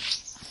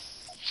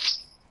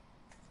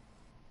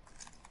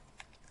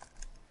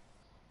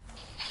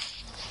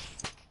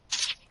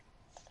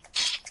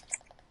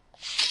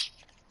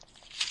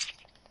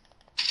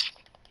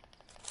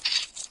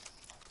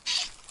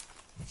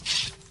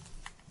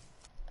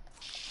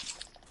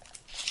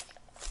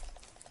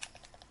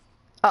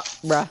 Oh,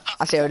 bruh.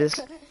 I see how it is.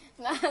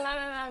 No,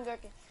 I'm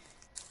joking.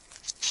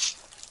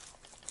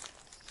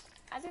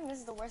 I think this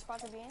is the worst spot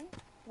to be in.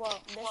 Well,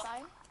 this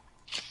side.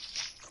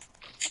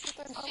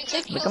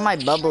 Look at my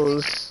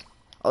bubbles.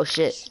 Oh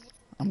shit.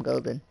 I'm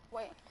golden.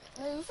 Wait,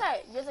 no, you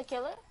said you're the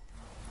killer?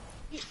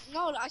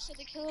 No, I said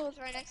the killer was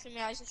right next to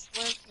me. I just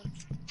swerved him.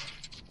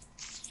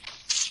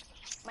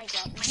 My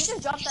God, you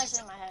just dropped that shit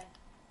in my head.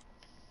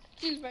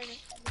 He was right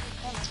next to me.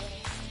 Oh my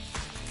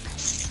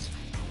goodness.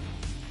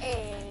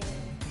 Hey.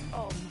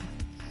 Oh.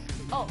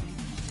 Oh.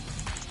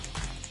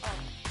 Oh.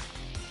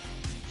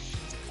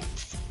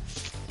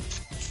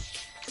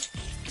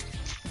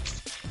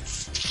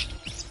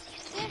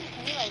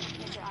 Can you like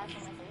get your eye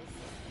from my face?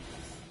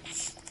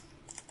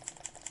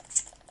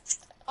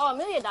 Oh,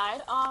 Amelia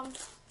died. I'm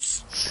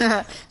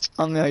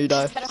you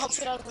die. Better hope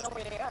she doesn't know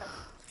where they are.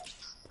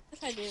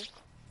 Yes, I do.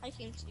 I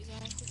came to you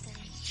guys.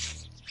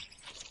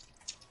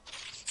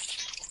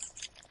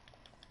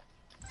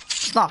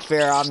 It's not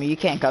fair, Ami. You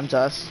can't come to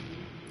us.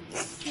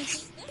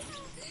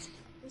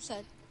 Who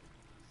said?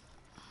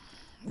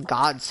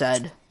 God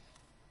said.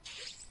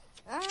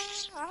 I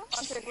don't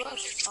Onto the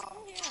gloves.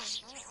 Oh, yeah.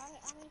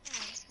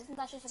 isn't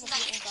that just supposed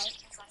to be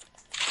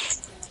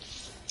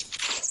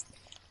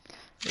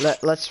inside?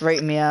 Let's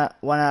rate me at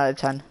 1 out of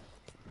 10.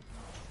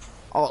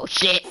 Oh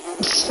shit.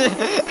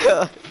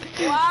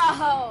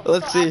 Wow.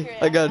 Let's so see.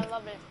 accurate. Again. I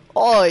love it.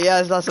 Oh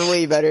yes, that's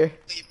way better.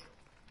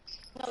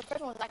 No, the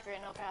first one was accurate.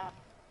 No crap.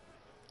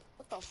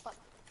 What the fuck?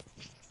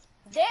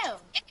 Damn.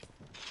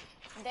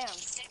 Damn.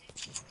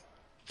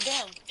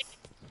 Damn.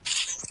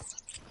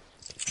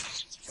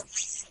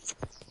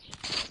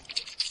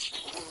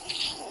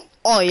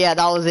 Oh yeah,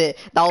 that was it.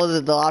 That was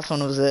it. The last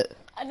one was it.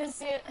 I didn't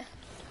see it.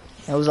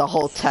 It was a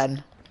whole 10.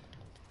 Now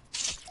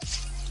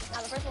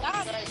the first one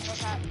was good. No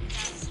crap.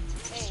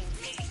 Hey.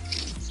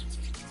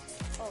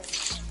 Oh.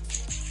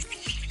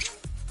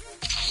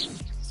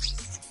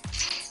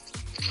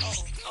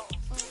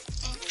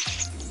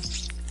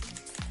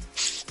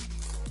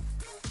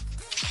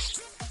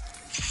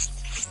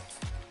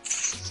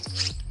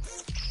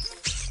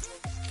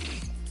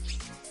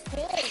 Can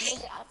you like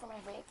move it out for my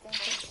break thing?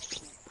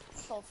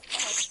 So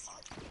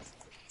fuck.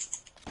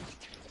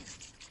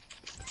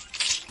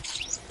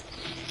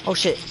 Oh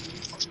shit.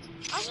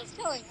 I'm just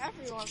killing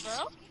everyone, bro.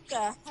 What the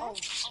heck? Oh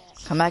shit.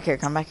 Come back here.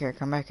 Come back here.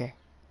 Come back here.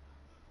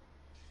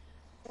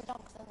 You're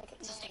dumb because then they can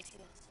just see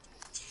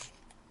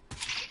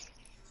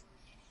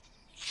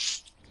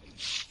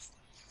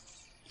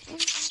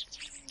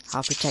us.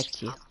 I'll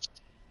protect you.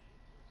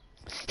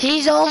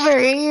 He's over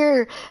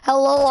here.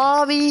 Hello,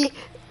 Abby.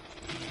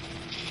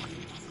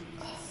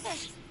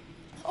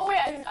 Oh wait,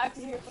 I didn't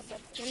actually hear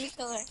footsteps. Let me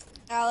kill her.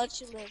 I'll let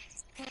you live.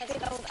 I think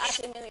that was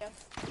actually Amelia.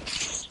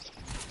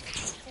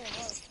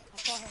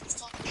 Oh, no. I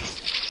saw her.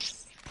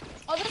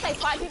 Oh, there's like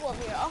 5 people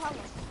over here. Oh, how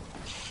much?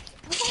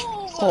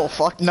 Oh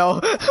fuck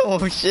no.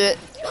 Oh shit.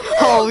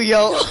 Oh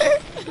yo. I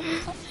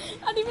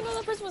didn't even know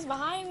that person was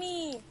behind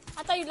me.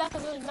 I thought you left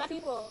because there was bad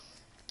people.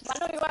 But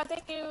I know you are.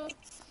 Thank you.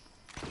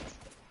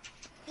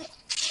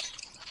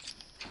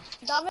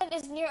 David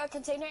is near a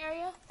container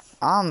area.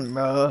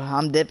 Bro,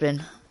 I'm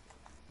dipping.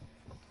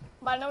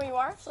 But I know where you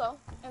are, so.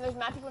 And there's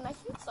mad people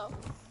next to you, so.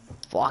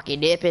 Fucking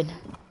dipping.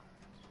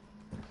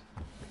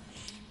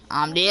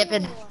 I'm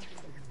dipping.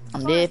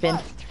 I'm dipping.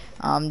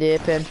 I'm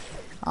dipping.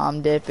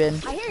 I'm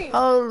dipping. I hear you.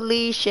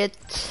 Holy shit.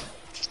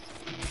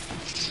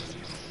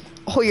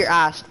 Oh, your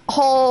ass.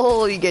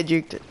 Oh, you get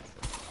juked.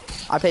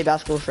 I play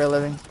basketball for a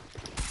living.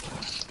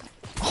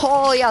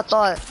 Oh, yeah, I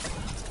thought.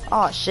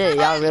 Oh, shit,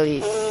 y'all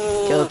really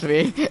killed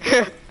me.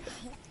 That's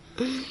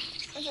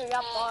what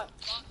y'all thought.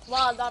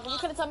 Wow, David, you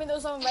couldn't tell me there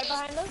was someone right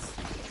behind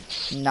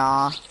us?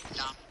 Nah.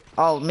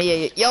 Oh,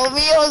 Mia. Yo,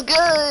 Mia's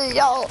good.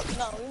 Yo.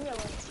 No, leave me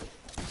alone.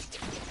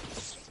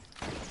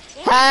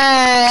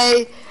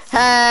 Hey.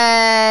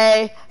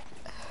 Hey.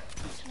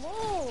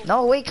 Move.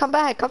 No, wait, come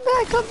back. Come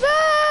back. Come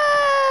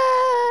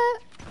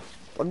back.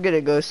 I'm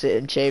gonna go sit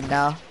in shame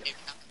now.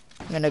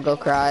 I'm gonna go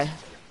cry.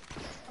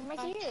 I'm right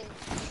here.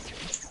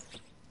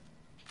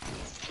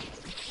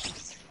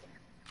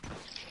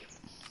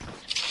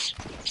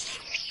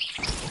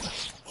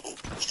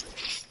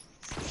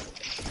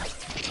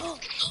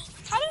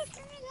 How did it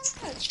turn into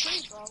that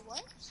tree, bro?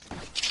 What?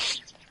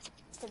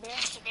 The bear.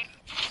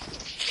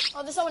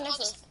 Oh, there's someone next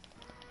to us.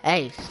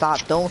 Hey,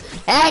 stop. Don't.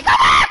 Hey, come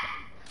back.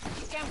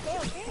 Okay,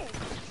 okay.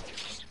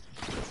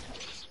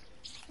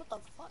 What the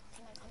fuck?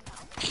 Can I come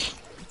down?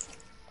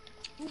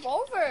 Move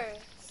over.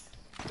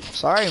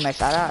 Sorry, my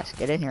fat ass.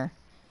 Get in here.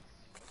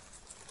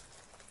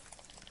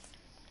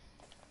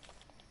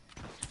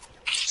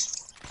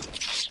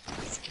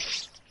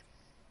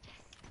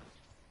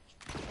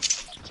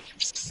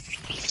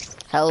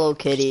 Hello,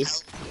 kitty.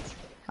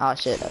 Oh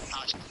shit.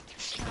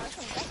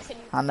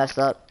 I messed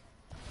up.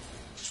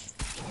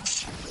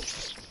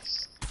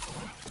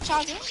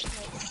 Charger?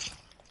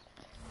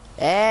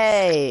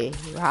 Hey,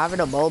 we're having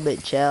a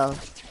moment, chill.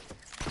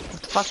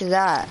 What the fuck is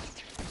that?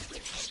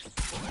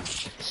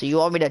 So you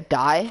want me to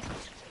die?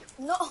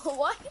 No,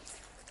 what?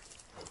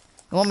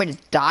 You want me to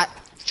die?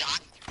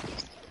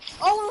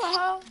 Oh, what the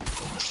hell?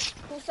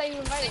 Who said you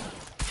invited?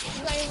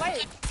 You got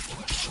invited.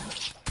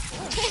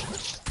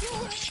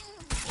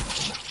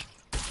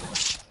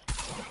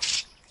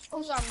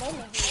 Who's our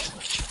moment here?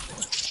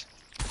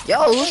 Yo,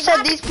 who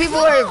said these people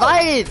are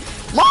invited?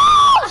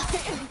 Mom!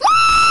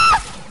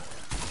 Mom!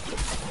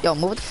 Yo,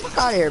 move the fuck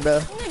out of here, bro.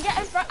 I'm gonna get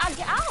in front. I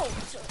get out.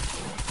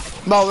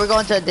 Bro, we're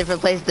going to a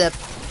different place, Dip.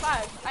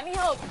 5. I need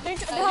help. They're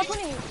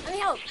helping me. I need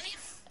help.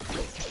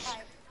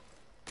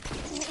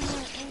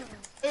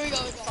 Here we go.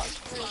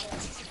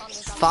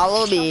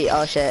 Follow me.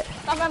 Oh shit.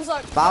 Stop, I'm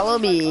sorry. Follow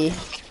me.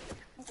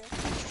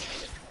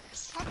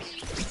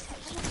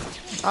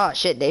 Oh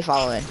shit, they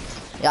following.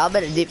 Y'all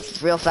better dip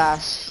real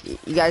fast.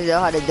 You guys know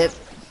how to dip.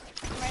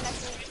 I'm right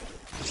next to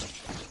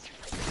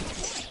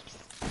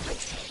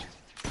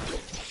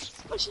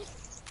push it.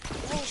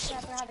 Oh shit,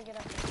 I forgot how to get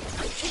up there.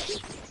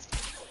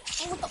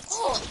 Oh, what the?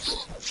 Oh!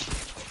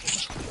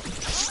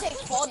 You take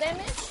fall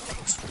damage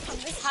from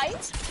this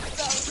height?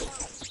 No.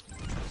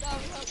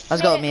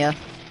 Let's go, Mia.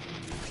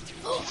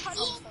 Oh, How do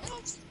you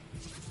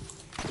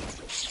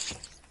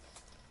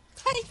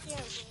I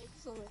can't,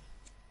 bro.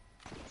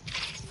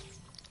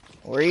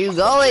 Where are you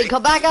going?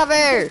 Come back up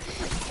here!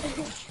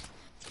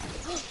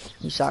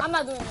 You suck. I'm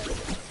not doing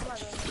this. I'm not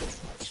doing this.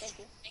 Thank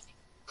you.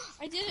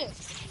 I did it.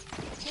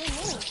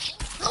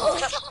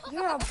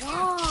 You're a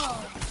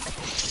bomb.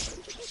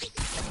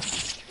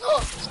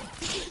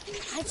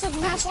 I took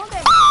mass fall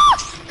damage.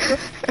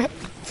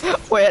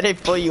 Wait, I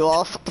didn't pull you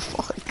off. What the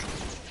fuck?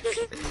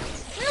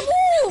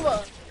 Move!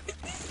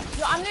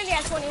 Yo, I'm nearly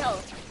at 20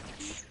 health.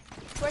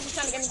 Where's he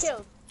trying to get me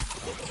killed?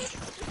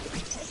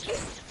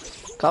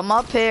 Come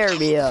up here,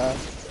 Mia.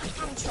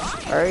 I'm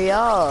trying. Hurry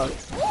up.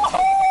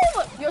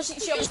 Woohoo! Yo,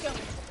 she almost killed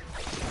me.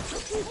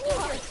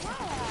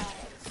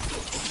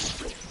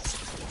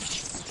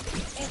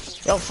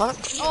 Yo, fuck.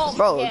 Oh,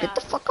 Bro, yeah. get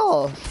the fuck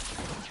off.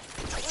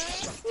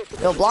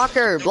 Yo, block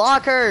her.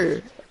 Block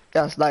her.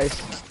 That's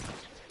nice.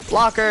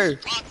 Block her.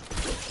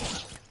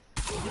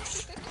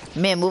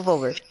 Man, move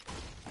over.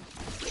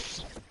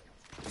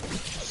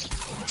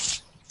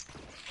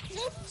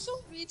 You're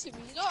so mean to me.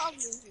 You know I'm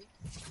moving.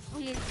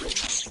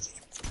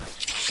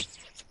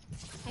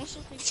 I'm so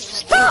mean to you.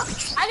 Ah!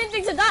 I didn't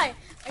think to die.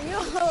 Yo.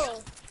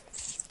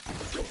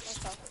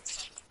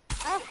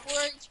 I have 4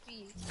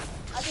 HP.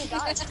 I didn't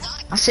die.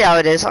 I see how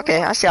it is.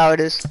 Okay, I see how it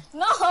is.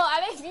 No,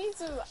 I didn't mean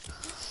to.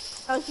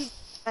 Oh, she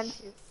meant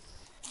to.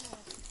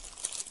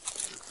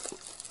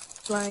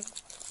 Flying.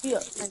 Yeah,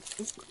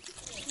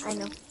 I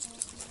know.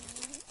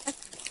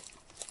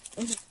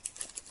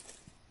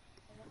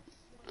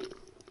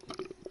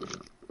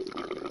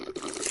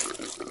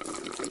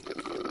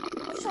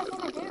 What's up on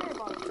my Gatorade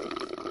bottle?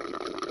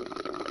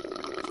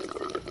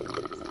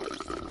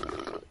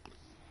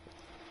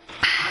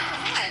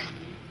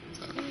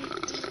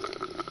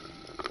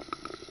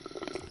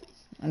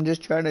 I'm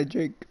just trying to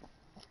drink.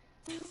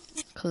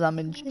 Cause I'm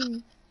in jail.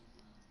 I'm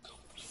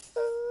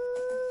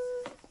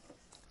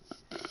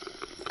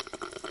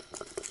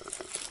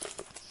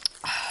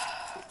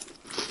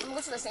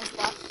going to the same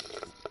spot.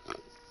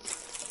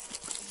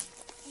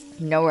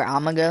 You know where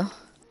I'ma go?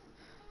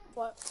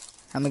 What?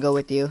 I'ma go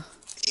with you.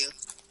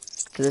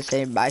 To the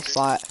same buy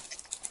spot.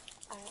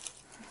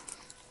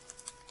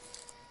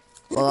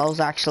 Well, that was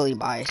actually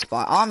buy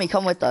spot. Ami,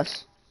 come with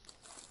us.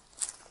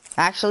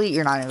 Actually,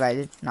 you're not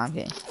invited. No, I'm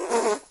kidding.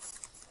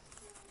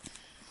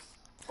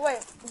 Wait,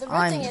 the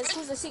real thing is,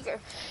 who's the seeker?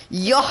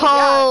 Yo,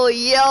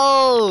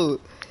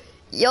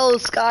 yo,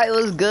 Sky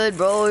was good,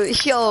 bro.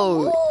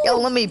 Yo,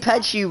 let me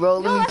pet you, bro.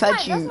 Let me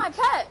pet you. That's my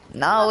pet.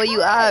 Nah, where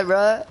you at,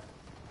 bro?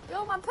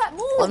 Yo, my pet,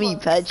 move. Let me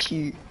pet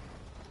you.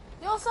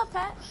 Yo, what's up,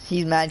 pet?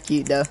 He's mad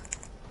cute though.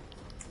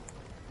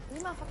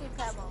 Leave my fucking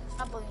pet alone.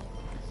 Stop bullying me.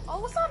 Oh,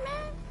 what's up,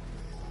 man?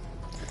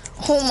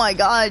 Oh my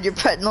God, your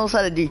pet knows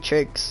how to do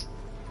tricks.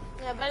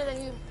 Yeah, better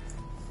than you.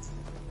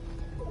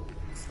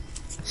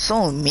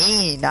 So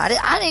mean. I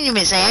didn't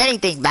even say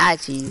anything bad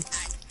to you.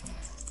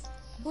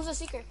 Who's the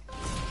seeker?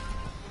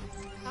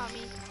 Not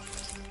me.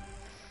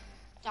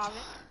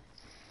 Dominic.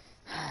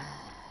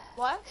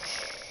 What?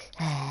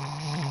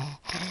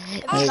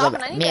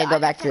 Mia, go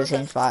back to the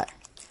same spot.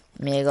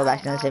 Mia, go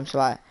back to the same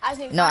spot.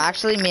 No,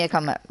 actually, Mia,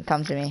 come to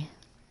me.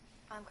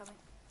 I'm coming.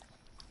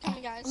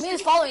 Hey guys.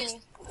 Mia's following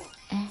me.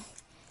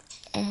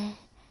 Mia,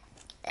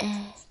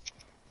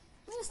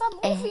 stop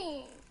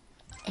moving.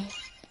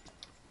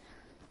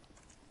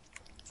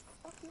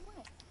 Fuck you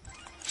went.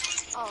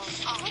 Oh,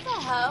 what the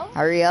hell?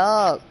 Hurry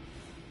up.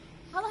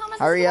 How the hell am I supposed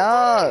Hurry to go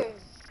up. there?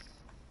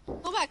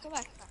 Go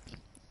back.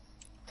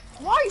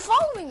 Why are you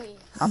following me?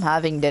 I'm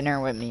having dinner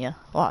with Mia.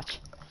 Watch.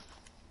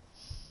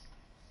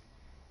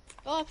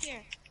 Go up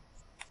here.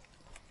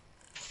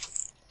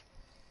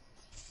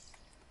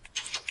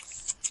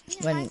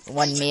 When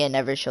Mia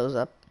never shows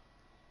up.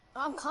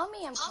 Oh, I'm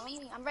coming. I'm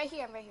right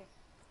here.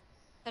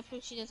 That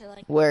proves she doesn't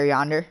like. Where,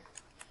 yonder?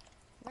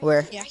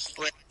 Where? Yeah.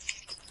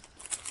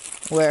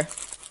 Where?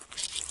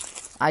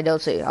 I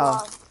don't see.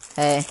 Oh,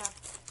 hey.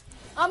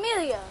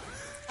 Amelia.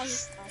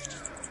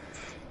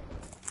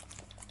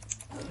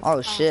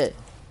 Oh shit.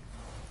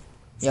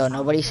 Yo,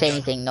 nobody say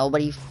anything.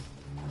 Nobody.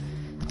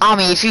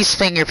 Ami, if you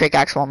swing your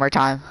pickaxe one more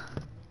time.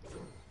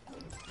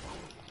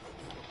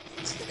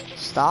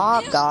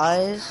 Stop,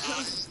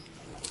 guys.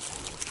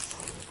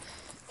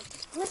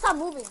 Let's stop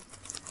moving.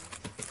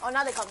 Oh,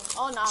 now they're coming.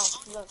 Oh, now.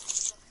 Look.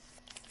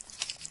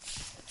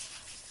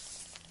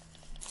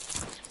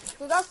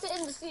 We got to sit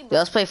in the seat, Yo, bro.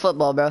 let's play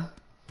football, bro.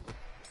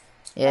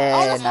 Yeah,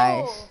 let's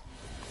nice. go.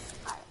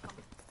 Alright, come.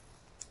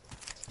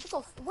 Let's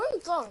go. Where are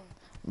you going?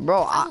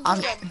 Bro,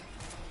 I'm.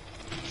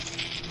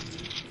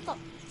 Stop.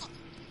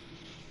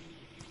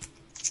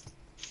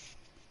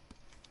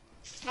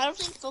 I don't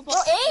think football.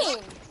 Bro, aim.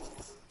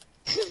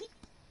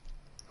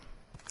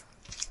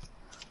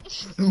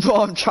 Bro,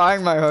 I'm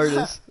trying my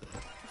hardest.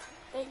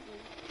 Thank you.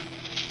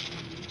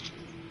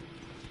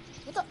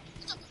 What the?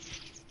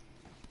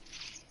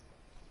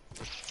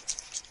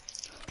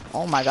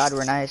 Oh my god,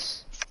 we're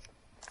nice.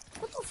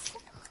 What the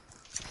fuck?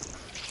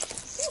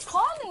 Who's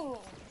calling me?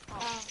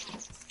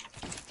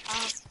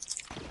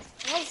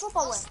 Where's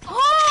football went?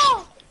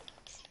 Oh!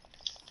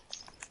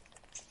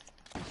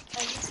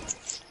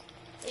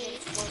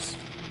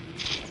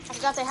 I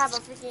forgot they have a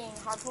freaking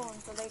harpoon,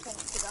 so they can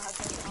figure out how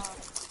to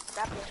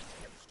grab it.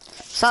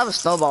 Let's have a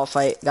snowball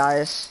fight,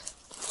 guys.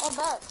 Oh,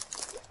 bet.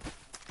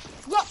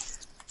 Yo!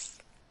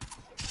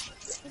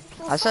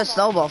 I said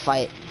snowball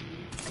fight.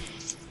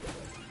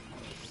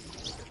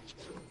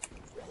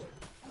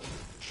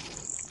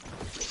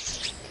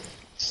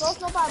 Throw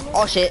snowball at me.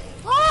 Oh shit.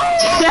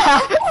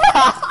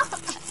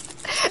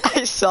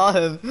 I saw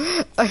him.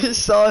 I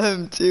saw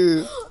him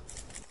too.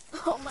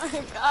 Oh my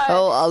god.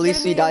 Oh, at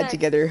least we died next.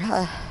 together.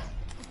 Yeah.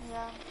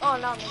 Oh,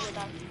 no, me you're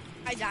done.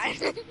 I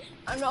died.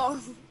 I know.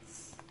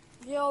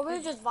 Yo,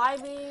 we're just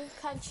vibing,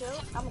 kind of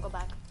chill. I'm gonna go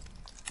back.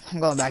 I'm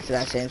going back to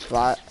that same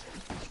spot.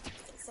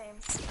 Same.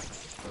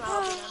 I'm not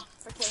helping him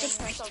for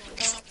killing me. So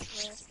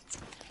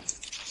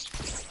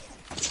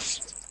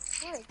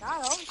Oh my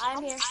god,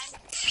 I'm here.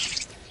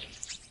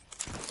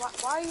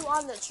 Why are you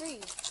on the tree?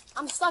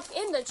 I'm stuck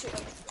in the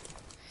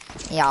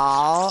tree.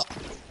 Y'all.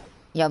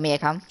 Yo, Mia,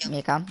 come.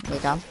 Mia, come. Mia,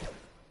 come.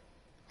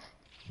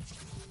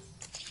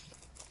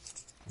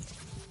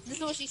 This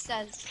is what she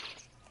says.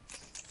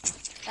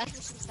 That's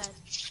what she said.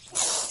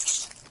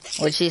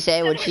 What'd she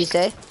say? What'd she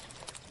say?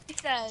 She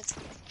said,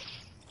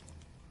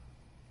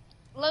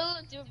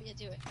 Lola, do it, Mia,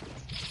 do it.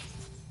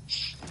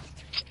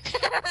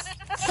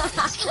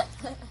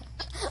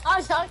 Oh,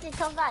 y'all can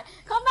come back.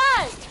 Come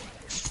back!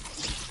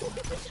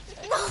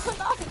 No,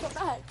 no, come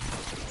back.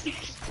 Wait,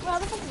 how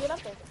the fuck did you get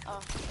up there?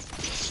 Oh.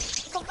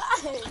 Come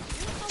back!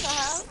 What the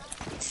hell?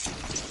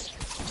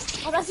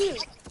 Oh, that's you.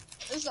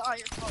 This is all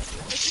your fault.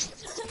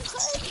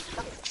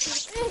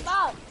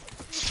 Stop!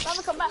 Stop,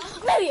 come back.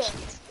 Lydia!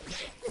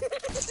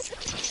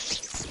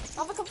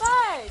 Stop, come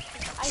back!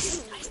 I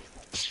see you.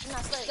 I'm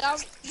not slave. Now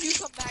you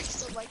come back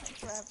so like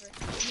forever.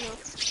 You.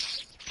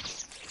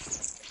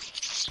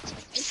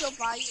 And she'll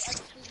buy you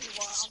everything you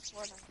want on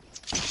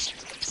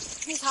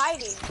Fortnite. He's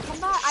hiding. Come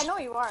back. I know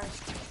you are.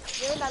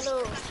 You're in that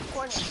little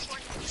corner.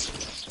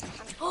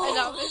 I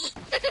know.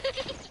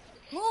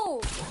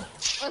 Move!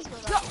 Let's go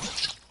Go. back.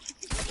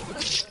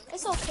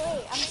 It's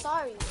okay. I'm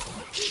sorry.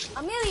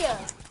 Amelia!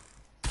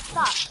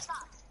 Stop.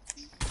 Stop.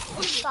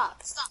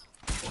 Stop.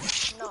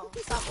 No,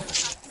 stop it.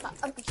 Stop.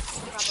 Stop,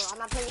 bro. I'm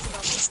not playing with you,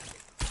 bro.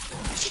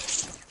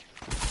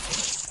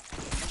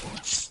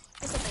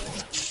 It's okay.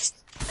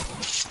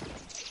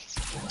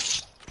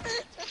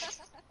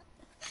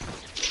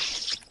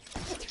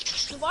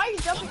 Why are you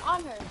jumping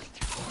on her?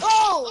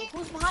 Oh!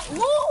 Who's behind?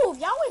 Move!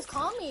 Y'all always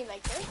call me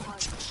like this.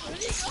 Where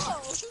did he go?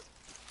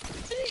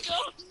 Where did he go?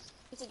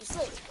 You said you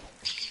sleep.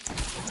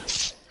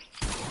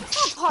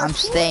 I'm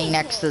staying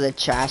next to the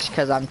trash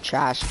because I'm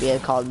trash. Mia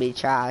called me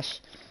trash.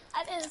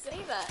 I didn't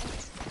say that.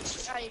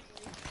 I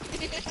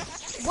agree.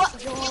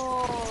 What? Yo,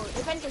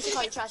 if anything, she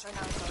called you trash right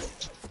now.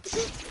 So.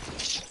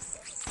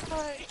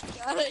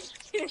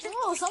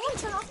 Oh, someone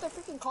turn off their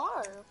freaking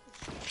car.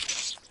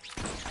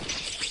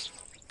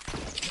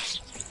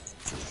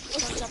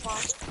 Don't jump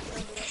off.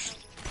 Don't do it.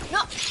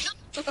 No.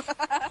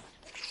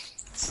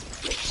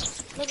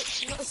 No,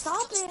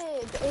 stop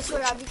it. I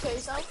swear, you kill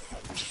yourself.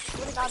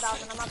 What about that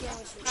one? I'm not playing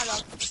with you. Not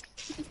up.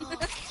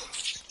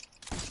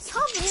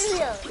 Stop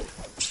video.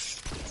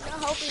 You're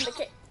not helping the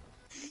kid.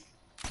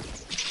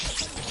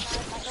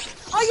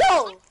 Oh, yo!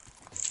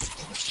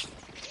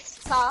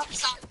 Stop.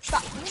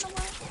 Stop. You know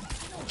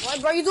what,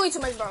 bro? You doing too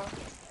much, bro.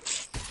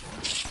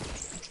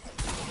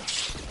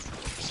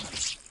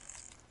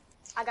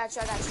 I got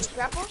you.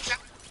 Grapple?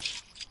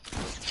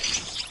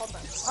 Hold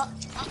on.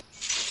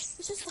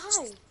 You just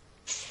died.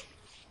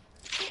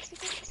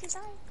 You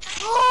died.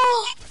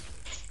 Oh!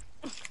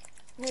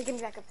 No, get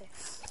me back up there.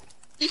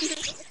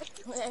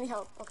 Any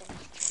help? Okay.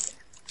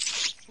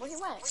 Where he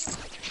went?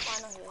 Oh,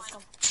 I know he is.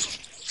 Come.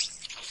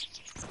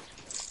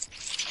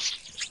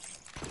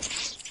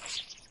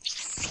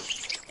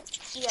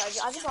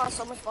 Yeah, I just lost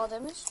so much fall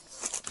damage.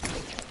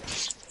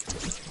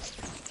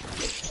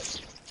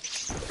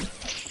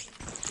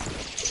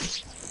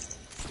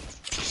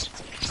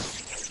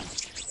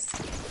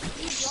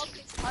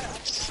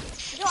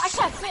 Yo, I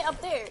can't fit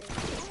up there.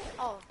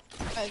 Oh.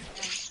 Okay.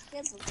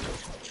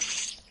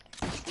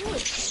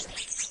 Dude.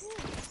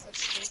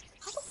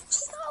 How the fuck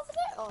he got over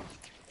there? Oh.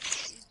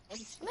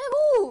 Man,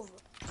 move!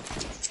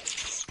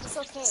 It's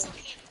okay.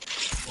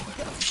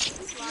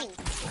 Move.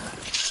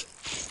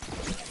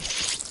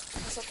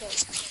 It's okay.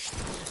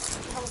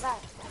 How was that?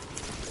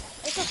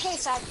 It's okay,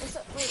 Sad.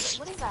 Wait,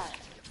 what is that?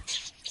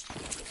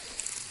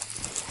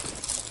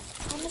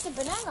 Oh, it's a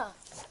banana.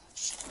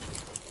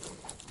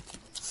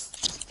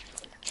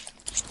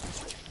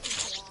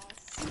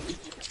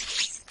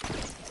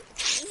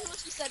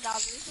 She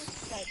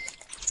said.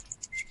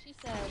 She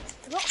said,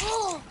 No,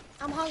 oh,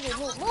 I'm hungry.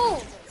 Move.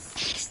 Move.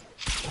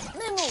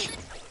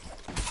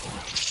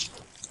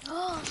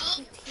 Oh,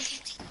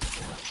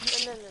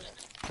 no.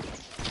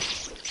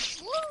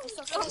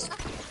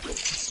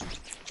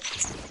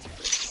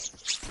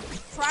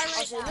 try Cry Oh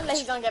right shit, now. look like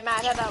he's gonna get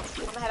mad. Head out.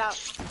 I'm gonna head out.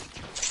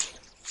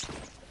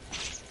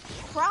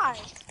 Cry.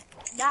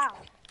 Now.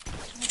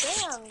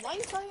 Damn, why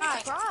you telling me Cry.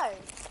 to cry?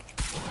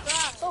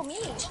 Cry. So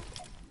mean.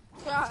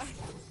 Cry.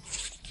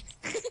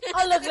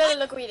 Oh, look, we did.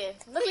 Look,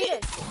 we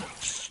did.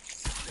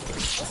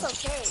 It's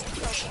okay.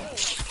 It's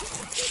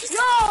okay.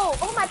 Yo!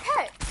 Oh, my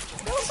pet.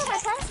 Yo, what's up, my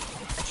pet?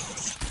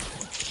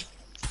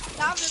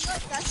 Calvin,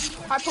 look, that's you.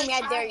 Harpoon me,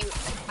 I dare you.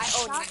 I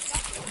own you.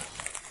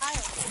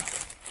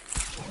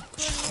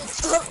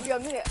 Yo,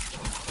 me.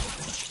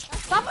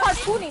 Stop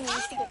harpooning me,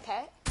 you stupid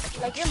pet.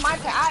 Like, you're my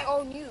pet. I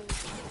own you.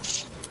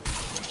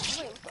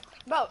 Wait,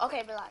 bro,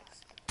 okay, relax.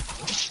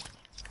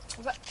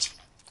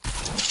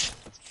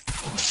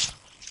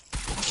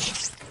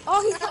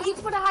 Oh, he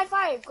put a high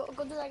five. Go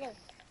do that again.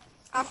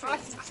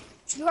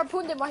 You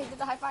harpooned him while he did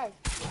the high five.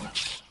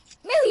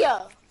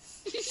 Milia!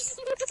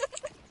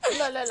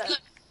 Look.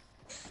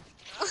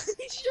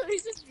 Sure,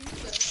 he's just being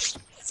there.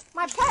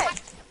 My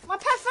pet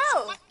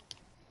fell.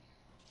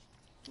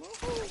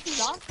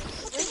 He's on.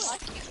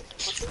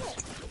 What's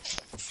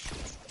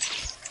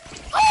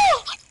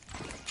Oh!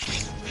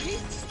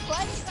 He's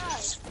playing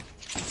that.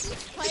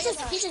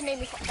 He just made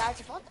me die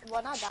to fall.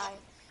 Well, not die.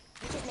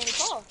 He just made me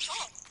fall.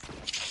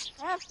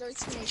 I have 13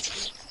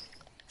 HP.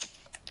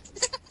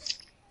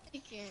 He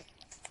can't.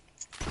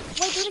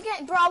 Wait, do it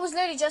again. Bro, I was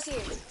literally just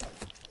here.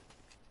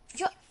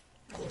 Yo.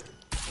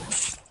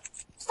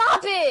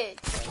 Stop it!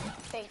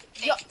 Thank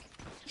you. Yo.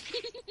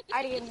 I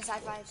already gave him this high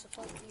five, so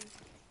fuck you.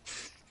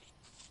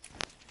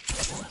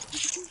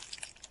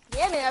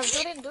 Yeah, man, do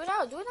it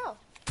now.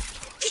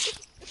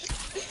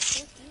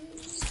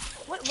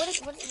 What is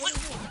it?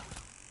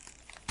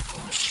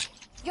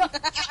 Yo.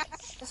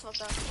 That's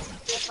fucked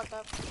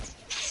up.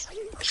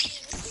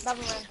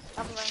 Double run.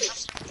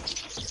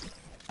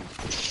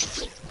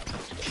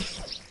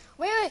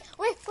 Wait.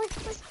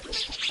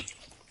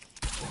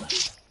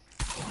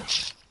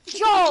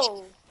 Yo!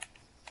 Oh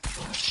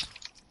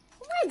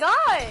my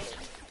god!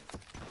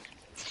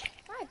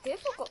 Not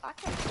difficult. I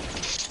can't.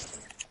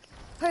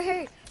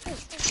 Hey. Where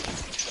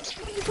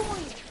are you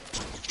going?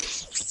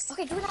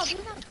 Okay, do it now.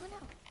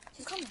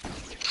 She's coming.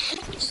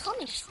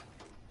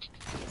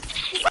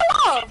 He fell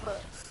off!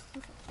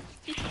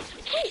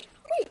 Wait.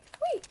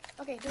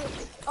 Okay, do it.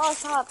 Oh,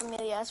 stop,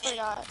 Amelia. I swear to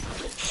God.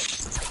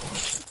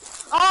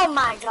 Oh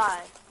my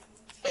god.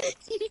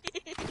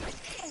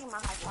 That's my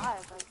high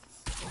five, but...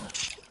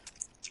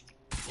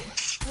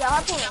 Yeah,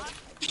 harpoon him.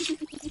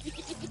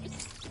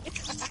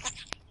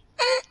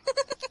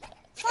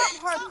 Stop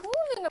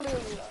harpooning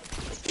Amelia.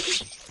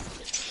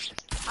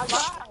 I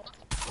got it.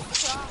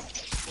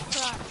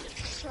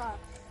 Try.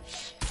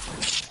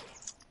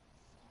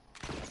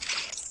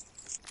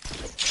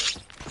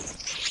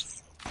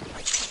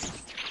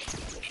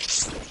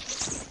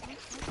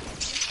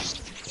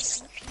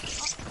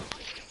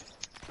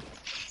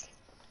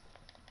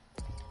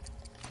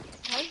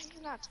 Why is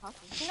he not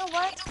talking? You know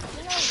what?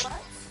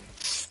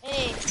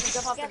 Hey, you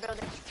jump off the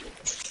building.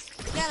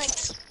 Yeah, like,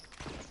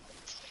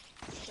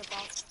 Jump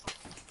off.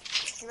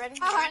 You ready?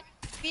 alright.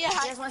 You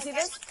guys wanna see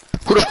this?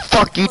 Who the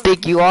fuck you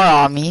think you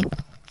are, on me?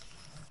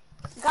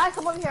 Guys,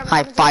 come over here.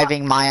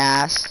 High-fiving my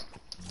ass.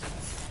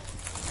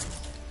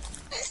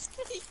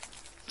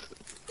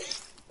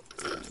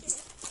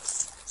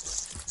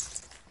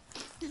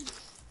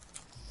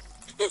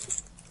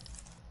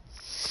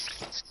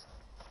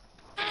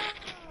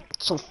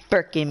 So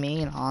freaking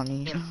mean, on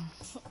me.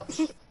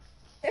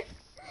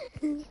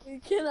 You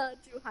cannot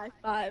do high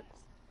fives.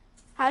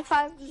 High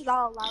fives is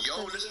not allowed.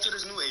 Yo, listen to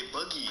this new A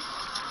Boogie.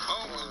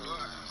 Oh my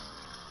god.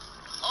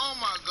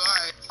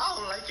 I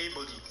don't like A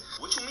Boogie.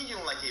 What you mean you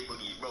don't like A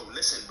Boogie? Bro,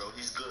 listen, bro.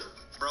 He's good.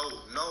 Bro,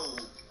 no.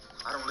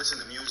 I don't listen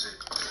to music.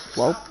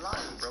 Whoa. Stop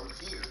lying, bro.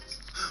 Here.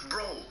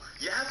 Bro,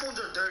 your headphones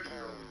are dirty,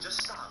 bro.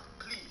 Just stop,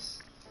 please.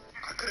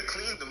 I could have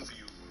cleaned them for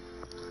you.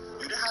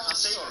 You didn't have to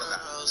say all of that.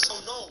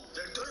 Oh no,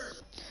 they're dirty.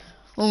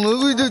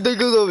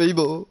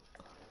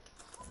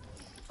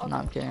 No,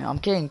 I'm kidding.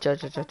 Chill.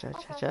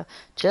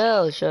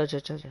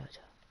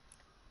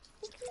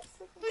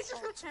 Please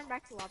just go turn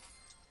back to lobby.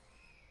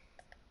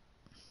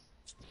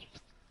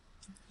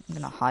 I'm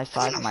gonna high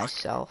five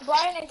myself.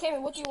 Brian and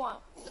Kevin, what do you want?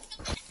 What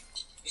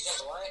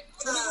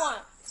do you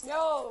want?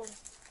 Yo.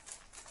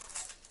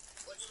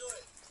 What you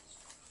doing?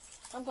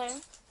 I'm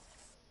playing.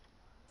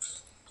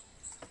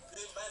 You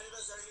invited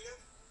us earlier?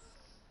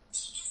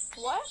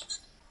 What?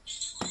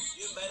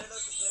 You invited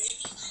us to play?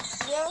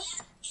 Yeah.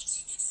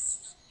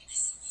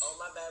 Oh,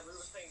 my bad. We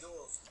were playing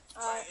duels.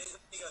 Alright.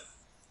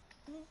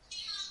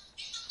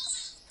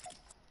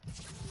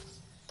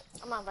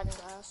 I'm not inviting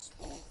guys.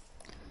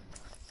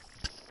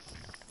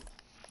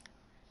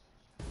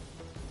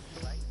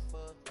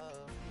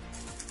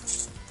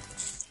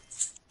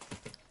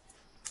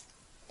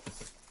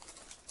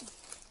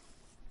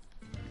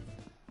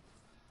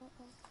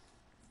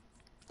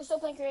 We're still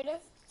playing creative?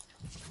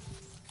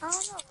 I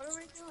don't know. What are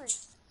we doing?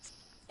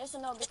 Yes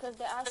or no? Because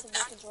they asked if they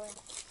could join.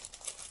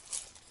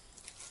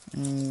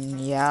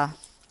 Yeah.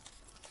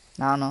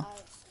 I don't know.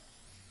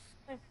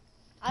 Alright.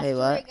 I Hey, have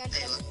what? to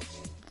against them.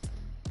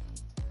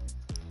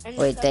 And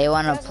Wait, they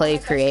want to play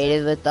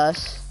creative with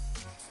us?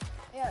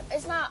 Yeah,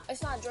 it's not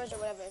George or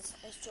whatever. It's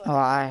George. Oh,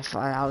 I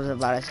thought I was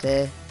about to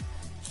say.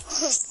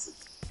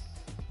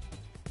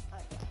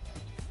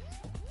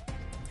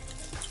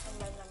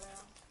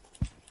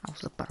 I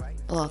was about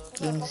to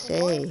fucking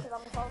say.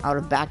 I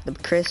would have backed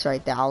up Chris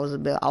right there. I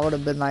would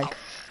have been like,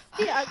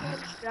 Yeah,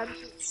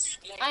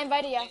 I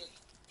invited ya.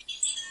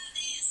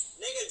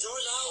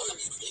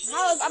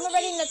 How? I'm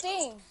already in the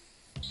thing.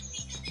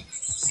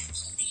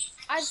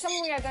 I tell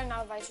me I got an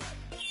invite you.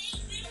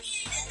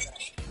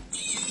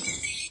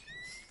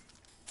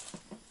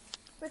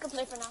 We can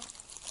play for now.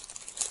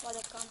 While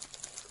they come.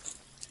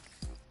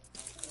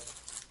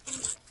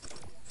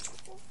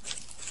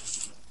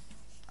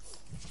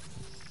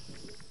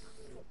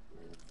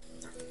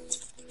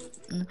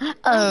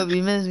 oh,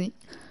 you miss me.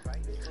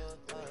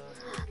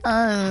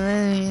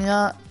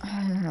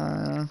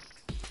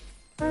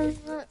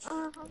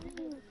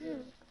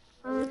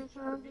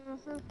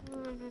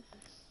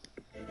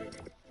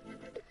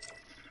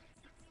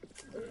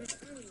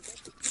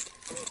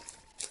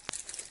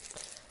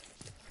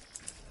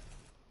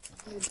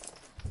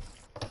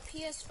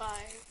 PS5.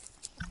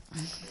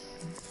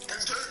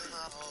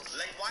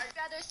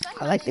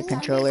 I like the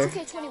controller.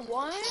 Okay,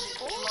 21.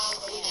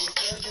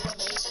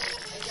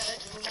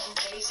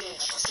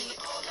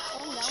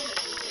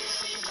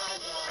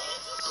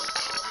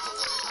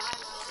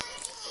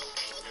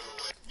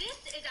 This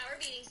is our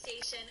meeting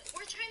station.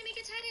 We're trying to make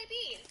a tie-dye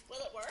bead. Will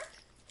it work?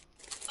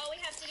 All we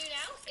have to do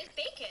now is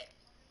bake it.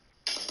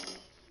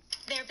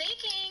 They're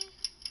baking.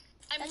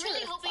 I'm That's really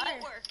really hoping fire.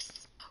 it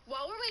works.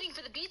 While we're waiting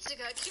for the beads to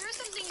cook, here are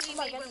some things we Oh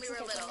my made God, when we this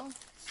were is so little. cool.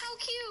 How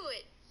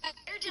cute!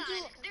 They're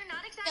done. They're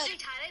not exactly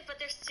tie-dye, but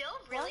they're still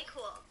really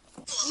cool.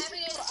 Every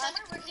day this summer,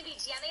 we're going to be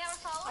jamming our I'm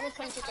followers.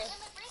 gonna 22K.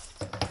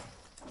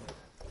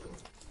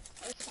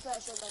 That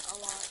showed like a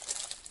lot.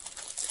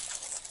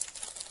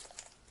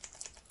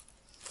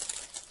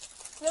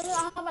 No, I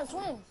have my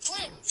twin.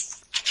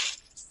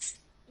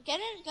 Get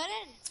in.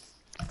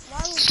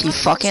 She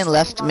fucking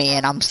left me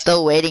and I'm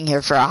still waiting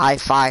here for a high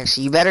five,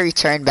 so you better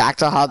return back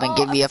to hub and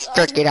give me a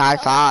freaking high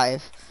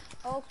five.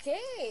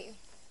 Okay.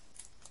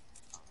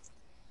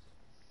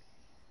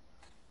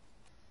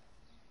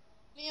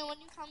 Mia, when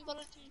you come, go to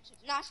team 2.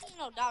 Nah, actually,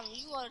 no, Diamond,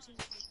 you go to team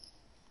 2.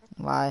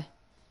 Why?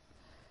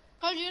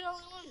 Cause you're the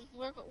only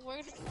one. We're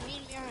me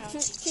and Mia are She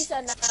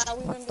said nah,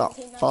 we What wouldn't the be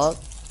team fuck?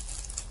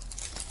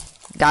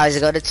 Guys,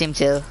 go to team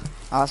 2.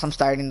 Oh, I'm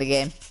starting the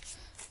game.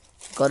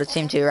 Go to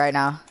team 2 right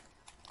now.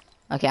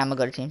 Okay, I'm gonna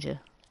go to team 2.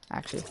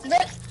 Actually.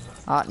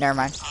 Oh, never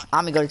mind.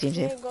 I'm gonna go to team 2.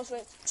 Here, go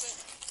switch.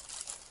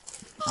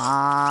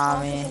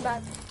 I'm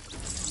Back.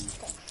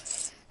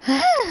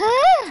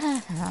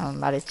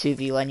 about to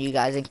 2v1 you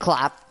guys and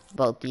clap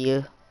both of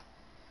you.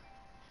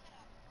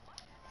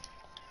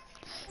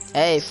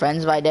 Hey,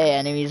 friends by day,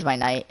 enemies by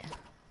night.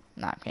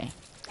 Not okay.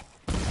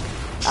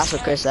 That's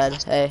what Chris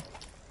said. Hey.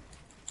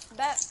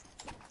 Bet.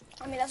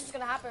 I mean, that's what's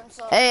gonna happen.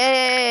 So.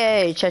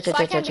 Hey. Cha. So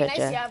I can't be nice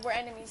yeah, we're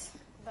enemies.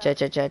 Cha.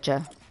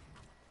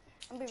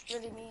 I'm being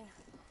really mean.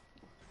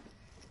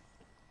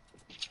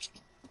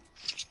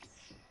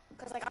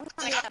 Cause like I'm not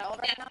doing that all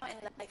right now, and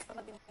like I'm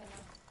gonna be mean now.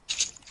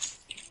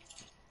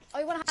 Oh,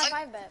 you wanna high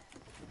five bet?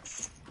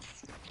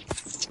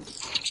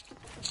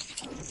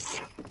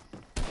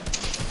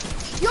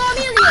 Yo,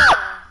 Amelia!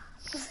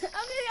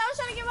 Amelia, I was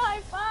trying to give a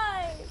high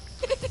five.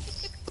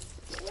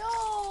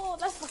 Yo,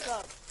 that's fucked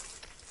up.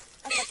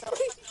 That's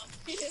fucked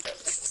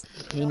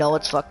up. You know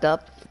what's fucked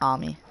up?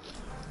 Ami.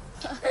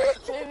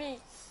 Jimmy.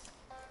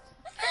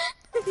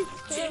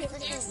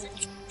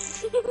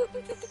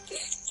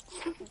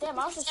 Damn,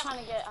 I was just trying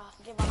to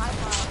give a high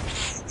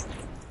five.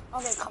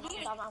 Okay, come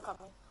on, I'm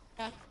coming.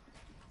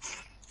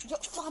 Yo,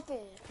 stop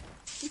it.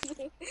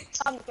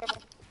 I'm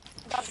careful.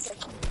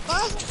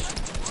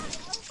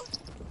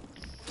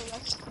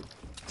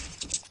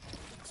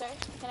 Sir,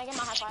 can I get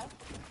my high five?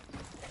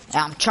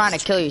 Yeah, I'm trying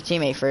to kill your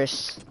teammate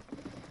first.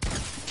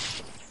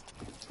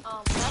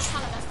 That's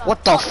kind of messed up.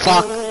 What the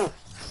fuck?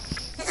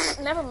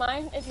 Never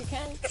mind, if you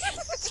can.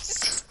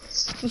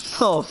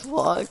 Oh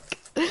fuck.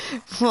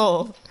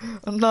 Bro,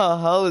 what the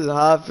hell is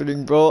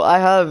happening, bro? I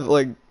have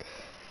like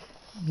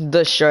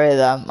destroy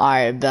them.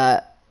 Alright,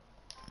 bet.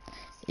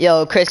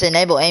 Yo, Chris,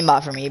 enable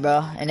aimbot for me,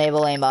 bro.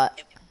 Enable aimbot.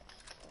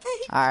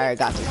 Alright,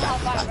 got this.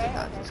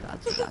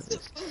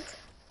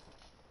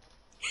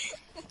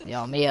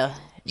 Yo, Mia,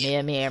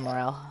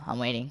 Morel. I'm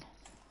waiting.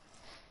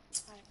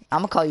 I'm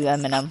gonna call you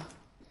Eminem.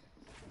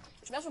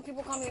 That's what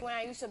people call me when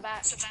I used to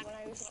bat. When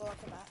I used to go up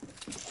to bat.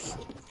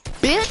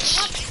 Bitch!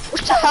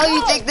 What the hell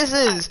you think this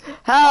is?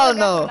 Hell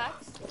no.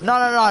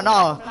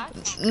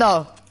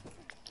 No.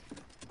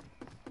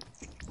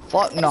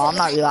 Fuck no, I'm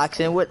not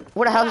relaxing. Where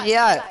the hell is she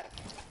at?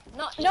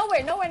 No,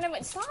 nowhere.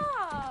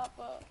 Stop.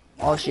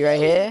 Oh, she right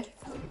here?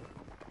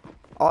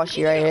 Oh,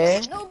 she right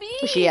here? No B.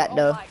 Where's she at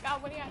though? Oh my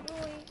god, what are you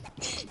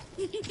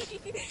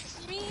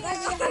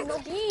doing? No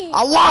B.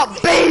 I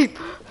want beef!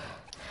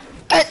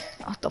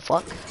 What the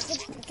fuck?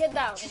 Get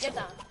down. Get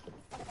down.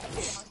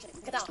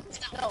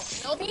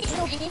 No B.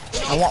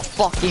 I want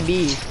fucking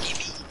beef.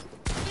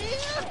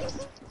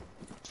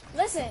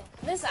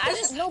 listen. I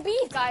just no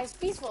beef, guys.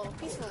 Peaceful.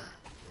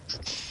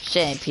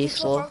 Shit ain't Peaceful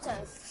peaceful.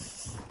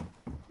 protest.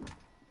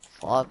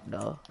 Fuck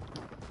no.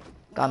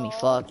 Got me No.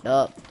 fucked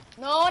up.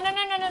 No.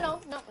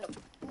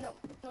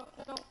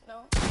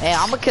 Hey,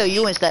 I'm gonna kill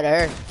you instead of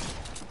her.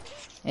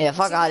 Yeah,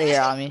 fuck out of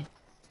here, Ami.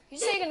 You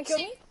say you're gonna kill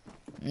me?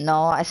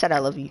 No, I said I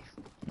love you.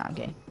 Nah, I'm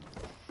kidding.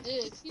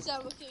 Dude, he's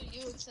out to kill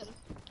you instead of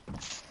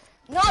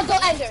No,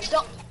 don't enter.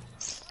 Don't.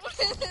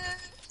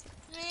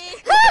 me.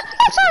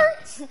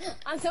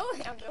 I'm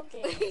joking.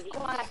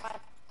 Come on, high five.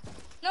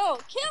 No,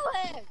 kill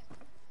him.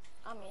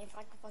 I mean, if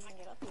I can fucking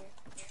get up here.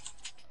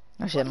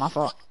 Oh shit, my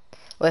fault.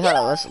 Wait, hold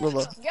on, let's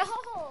Lulu. Yo.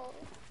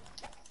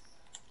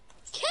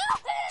 Kill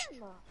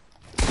him.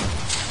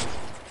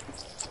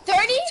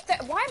 30?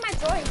 Why am I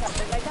throwing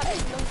something? Like, that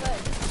is no good.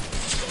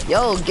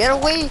 Yo, get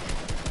away!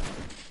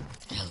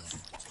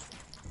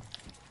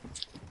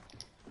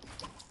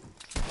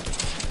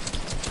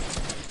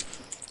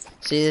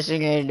 See this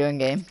thing you're doing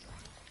game?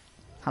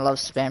 I love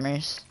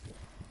spammers.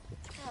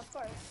 Yeah, of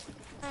course.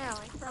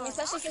 I mean,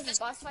 especially since it's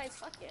boss fights,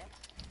 fuck yeah.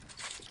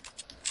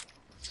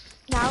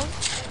 Now?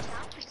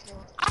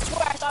 I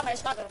swear I saw my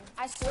shotgun.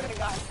 I swear to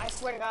God.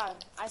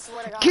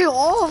 Get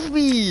off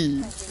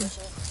me! Can't do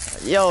this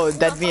shit. Yo,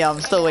 dead me,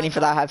 I'm still waiting for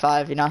that high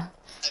five, you know?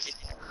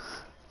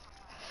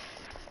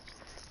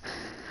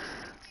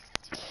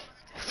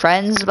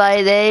 Friends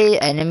by day,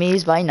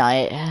 enemies by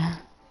night.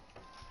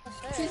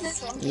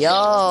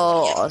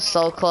 Yo,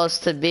 so close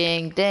to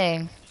being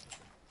thing.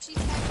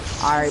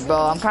 Alright,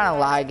 bro, I'm kinda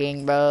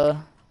lagging, bro.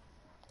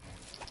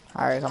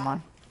 Alright, come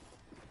on.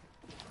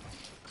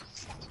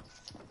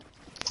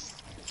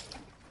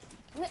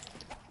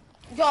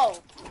 Yo.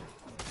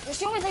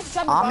 She always likes to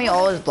jump. Ami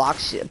always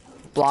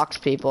blocks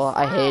people.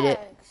 I hate it.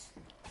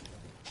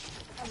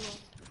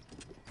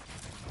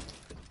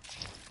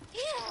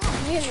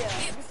 Amelia,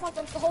 you fucked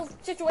up the whole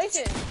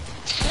situation.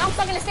 Now I'm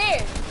stuck in the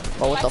stairs.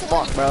 Bro, what the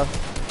fuck, bro?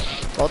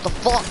 What the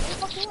fuck? Where the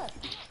fuck you at?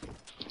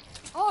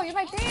 Oh, you're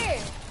right there.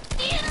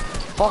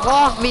 Fuck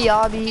off me,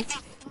 Ami.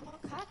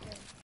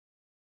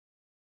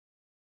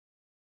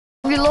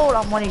 Reload,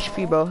 I'm 1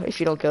 HP, bro, if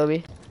you don't kill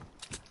me.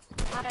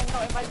 I don't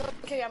know. If I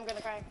don't kill you, I'm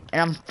gonna cry.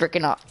 And I'm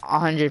freaking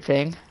 100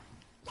 ping.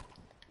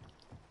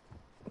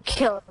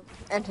 Kill him.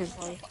 And his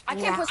wife. I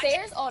can't put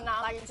stairs? Oh,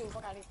 nah, I can too.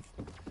 Fuck out of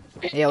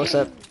here. Yeah, what's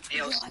up?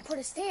 Yo, I put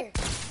a stair.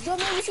 Yo,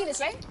 man, you see this,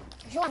 right?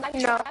 Yo, I'm not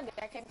No.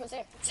 I can't put a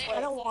stair. I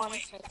don't want to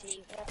touch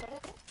you.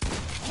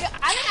 Yo,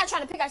 I think I'm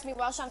trying to pickaxe me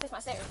while I was trying to fix my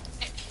stair.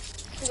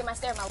 To get my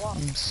stair in my wall.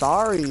 I'm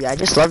sorry, I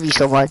just love you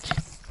so much.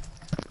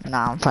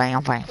 Nah, I'm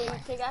playing. Can you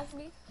pickaxe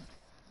me?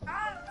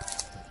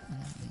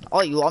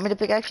 Oh, you want me to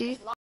pickaxe you?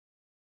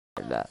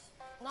 No.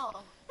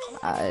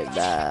 Yo,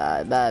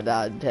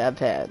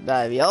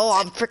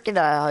 I'm freaking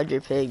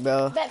 100 ping,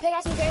 bro. Bet,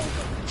 pickaxe me, Jerry.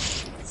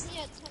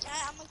 Yeah,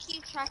 I'm gonna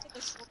keep track of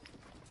this.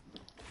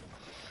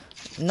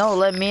 No,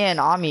 let me in,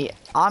 Ami.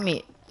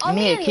 Mia,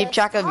 Amelia, keep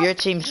track of your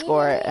stop team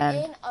score being and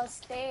in a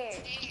stair.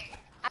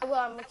 I will,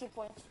 I'm gonna keep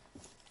points.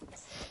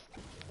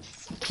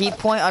 keep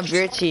point of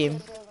your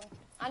team.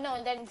 I know,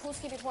 and then who's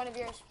keeping point of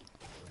yours?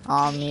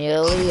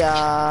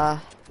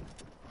 Amelia.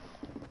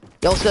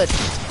 Yo, what's good?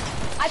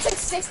 I took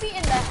 60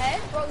 in the head?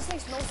 Bro, this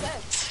makes no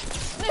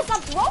sense. Man,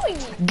 stop throwing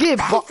me!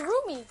 Get He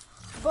threw me!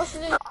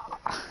 Busted in.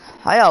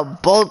 I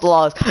got both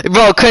lost.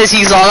 Bro, Chris,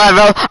 you saw that,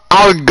 bro?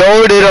 I'm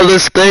goaded on the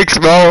sticks,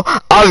 bro.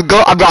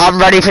 I'm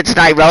ready for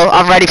tonight, bro.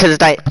 I'm ready for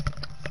tonight.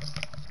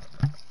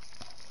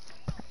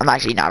 I'm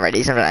actually not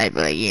ready tonight,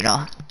 but you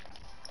know.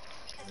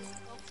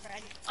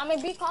 I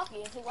mean, be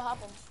cocky and see what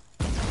happens.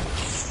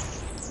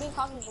 Being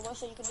cocky is the worst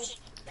shit you can do.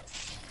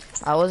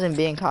 I wasn't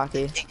being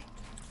cocky.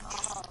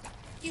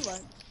 You won.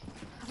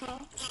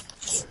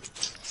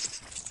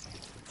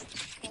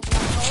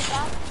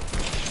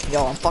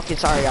 Yo, I'm fucking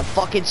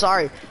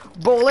sorry.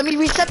 Bro, let me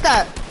reset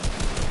that.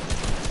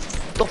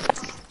 The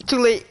fuck? Too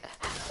late.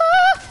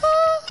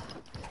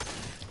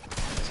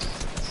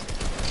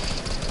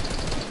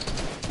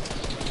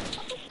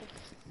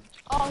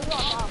 Oh, you're on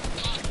top.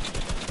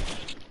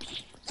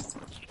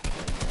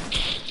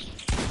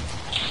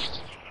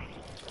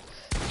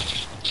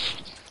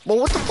 Bro,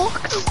 what the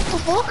fuck?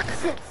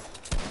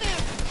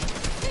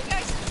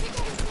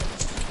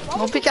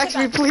 Don't pickaxe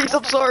me, please.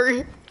 I'm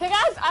sorry.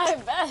 Pickaxe, I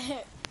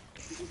bet.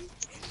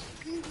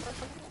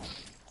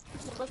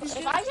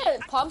 If I get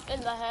pumped in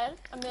the head,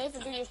 I mean, if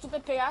you do your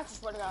stupid pickaxe, I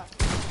swear to God.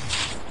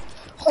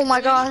 Oh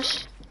my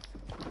gosh.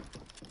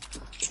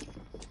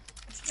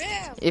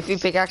 Bam. If you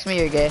pickaxe me,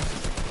 you're gay.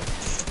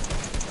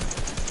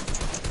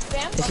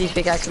 Spam? If you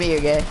pickaxe me,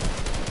 you're gay.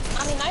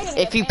 I mean, now you're gonna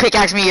If get you banned.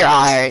 pickaxe me,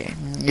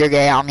 you're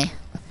gay on me.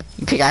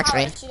 You pickaxe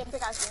me. Alright, she didn't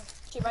pickaxe me.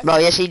 She right Bro,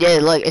 yes, he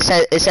did. Look, it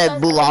said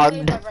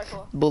bulogged.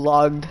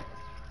 Bulogged.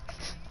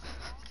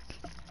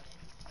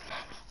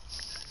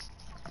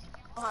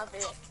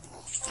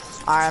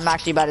 Alright, I'm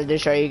actually about to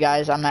destroy you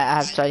guys. I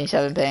have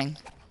 27 ping.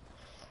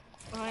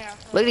 Oh yeah.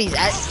 Look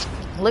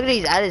at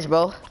these edits,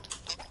 bro.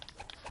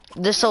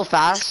 They're so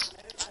fast.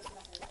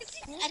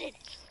 Edit.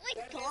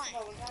 Like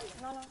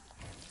gone.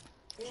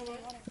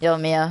 Yo,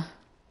 Mia.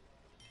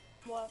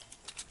 What?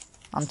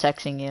 I'm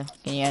texting you.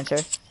 Can you answer?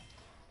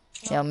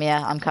 Yo,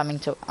 Mia, I'm coming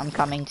to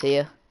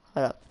you.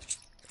 Hold up.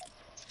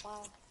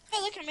 Wow.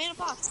 Hey, look, I'm in a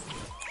box.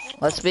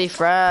 Let's be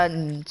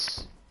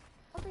friends.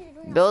 What are you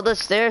doing? Build a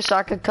stair so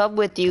I could come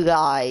with you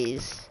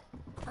guys.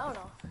 I don't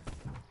know.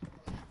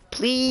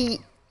 Please.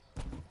 You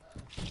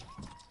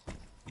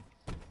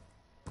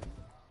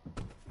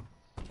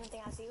don't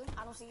think I see you?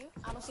 I don't see you.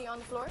 I don't see you on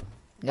the floor.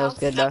 That was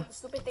good, though.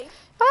 Stupid thing.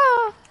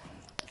 Ah.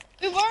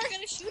 We weren't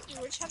gonna shoot you.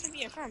 We're just trying to be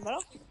your friend, bro.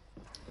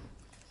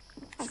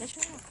 I guess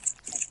you're not.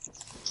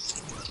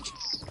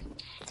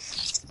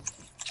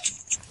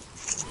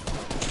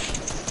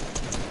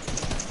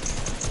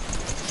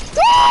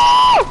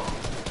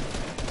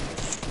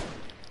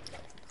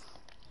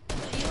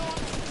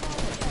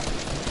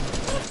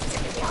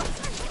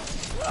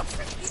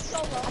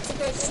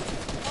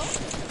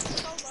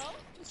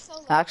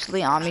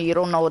 Actually, Ami, you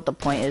don't know what the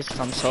point is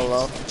from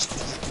solo.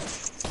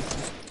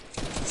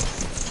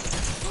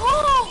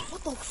 Oh,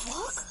 what the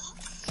fuck?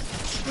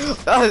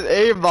 That was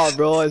aimbot,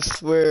 bro, I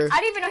swear. I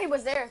didn't even know he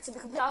was there. To be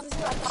completely honest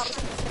with you, I thought he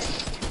was there.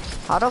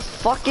 How the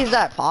fuck is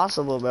that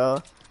possible,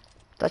 bro?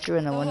 Thought you were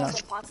in the No, window. it's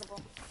impossible.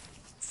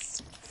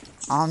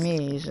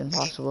 Ami is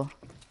impossible.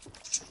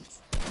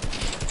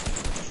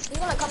 He's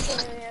gonna come to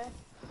me here.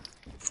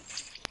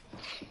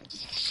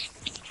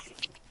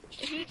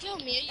 If you kill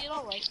me, you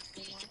don't like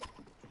me anymore.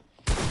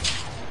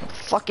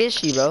 Fuck is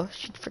she, bro?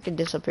 She freaking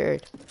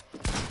disappeared. I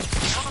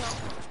don't know.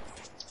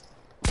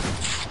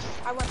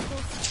 I went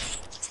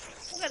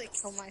poof. I'm gonna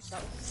kill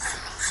myself.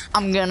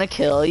 I'm gonna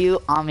kill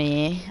you,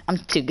 Ami. I'm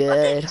too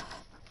good.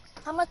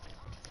 How much?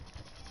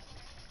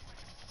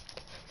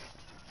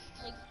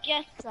 I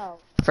guess so.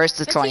 First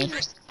to 20.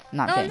 15.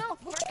 Not No, kidding. no,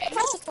 First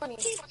is 20.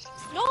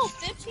 no,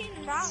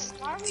 15 rounds.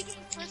 Why are we doing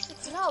first to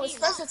 15? No, it's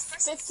first to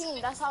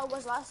 15. That's how it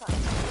was last time.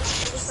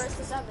 It was first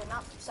to 7,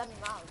 not 7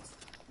 rounds.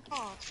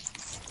 Oh.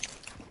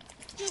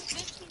 Do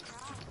 15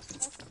 rounds.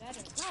 That's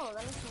better. No,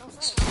 that makes no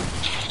sense.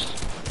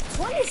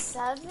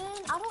 27? I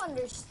don't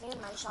understand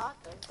my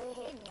shotgun. They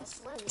hate me. I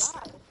swear to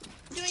God.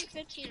 Doing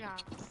 15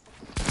 rounds.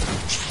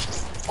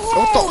 Oh,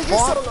 What the you're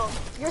fuck? so low.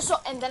 You're so,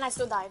 and then I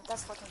still died.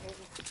 That's fucking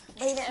crazy.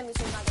 But he didn't end me,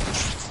 so he's not dead.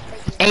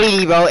 Thank you.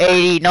 80, bro,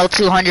 80. No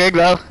 200,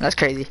 bro. That's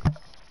crazy.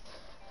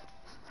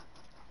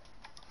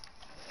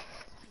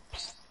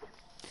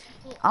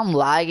 I'm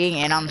lagging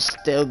and I'm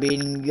still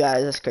beating you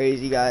guys. That's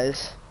crazy,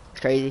 guys. It's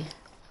crazy.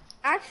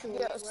 Actually,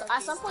 Yo, so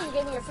at some point you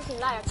gave me your freaking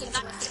lie. I couldn't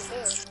even sit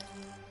there.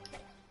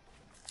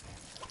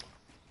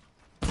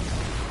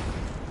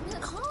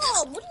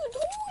 Calm. What are you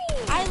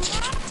doing? I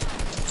laughed.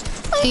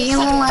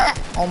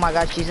 Oh my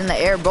god, she's in the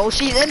air, bro.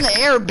 She's in the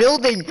air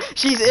building.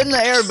 She's in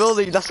the air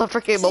building. That's a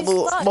freaking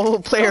mobile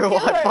player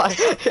Wi-Fi.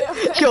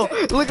 Yo,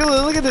 look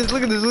at this.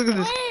 Look at this. Wait,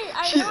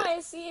 I know I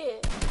see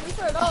it. Leave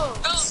her alone.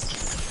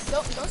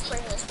 Don't spray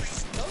her.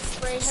 Don't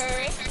spray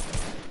her.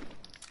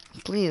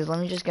 Please, let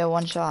me just get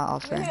one shot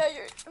off her.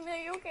 Amelia,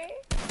 you okay?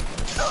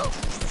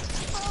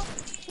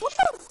 What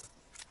the?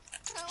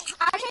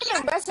 I can't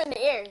even burst her in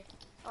the air.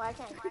 Oh, I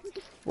can't.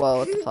 Whoa,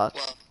 what the fuck?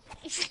 Fuck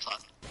you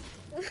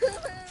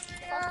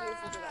if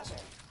you do that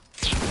shit.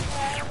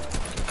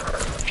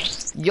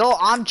 Yo,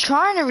 I'm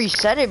trying to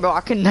reset it, bro.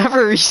 I can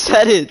never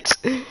reset it.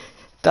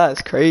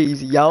 That's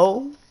crazy,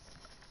 yo.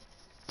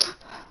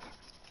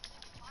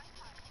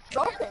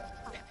 Broken.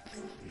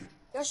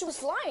 Yo, she was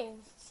flying.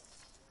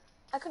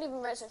 I couldn't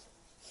even rest her.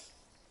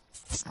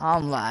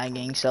 I'm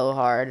lagging so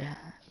hard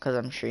because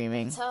I'm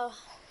streaming. So,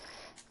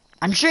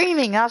 I'm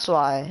streaming, that's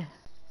why.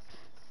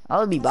 I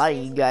would be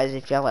bodying you guys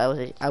if y'all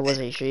I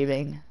wasn't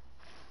streaming.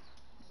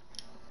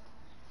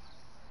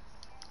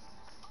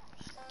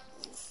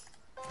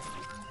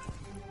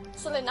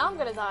 so like now I'm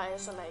gonna die.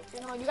 So like,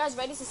 you know, you guys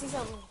ready to see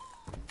some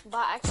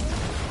bot action?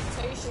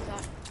 So you shoot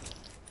that.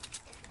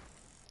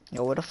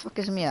 Yo, where the fuck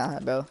is me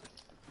at, bro?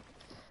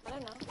 I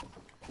don't know.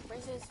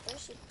 Where's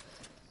she?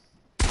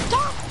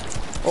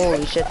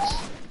 Holy shit.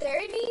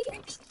 30?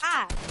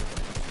 Ah.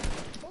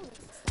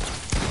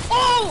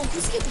 Oh! You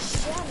scared the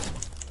shit out of me.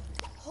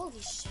 Holy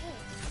shit.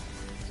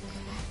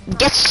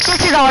 Get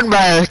shitted on,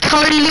 bro.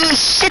 Cardi Lee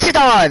shitted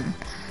on.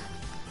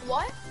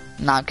 What?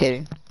 Not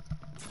kidding.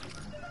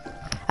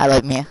 I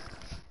like Mia.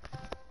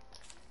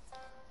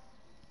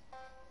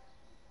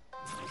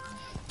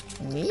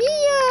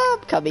 Mia, I'm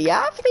coming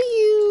after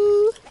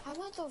you. I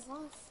want the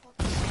wrong fuck.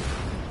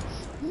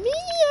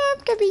 Mia, I'm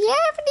coming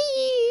after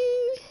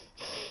you.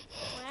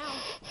 Wow.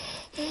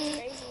 That's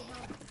crazy,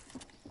 huh?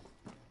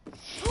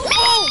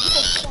 Oh! What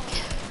the fuck?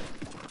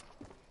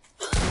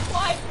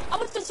 Why? I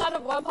was just trying to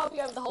one pop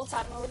you up the whole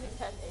time. I wasn't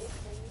trying to aim for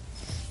you.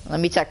 Let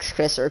me text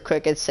Chris real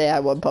quick and say I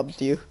one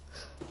pumped you.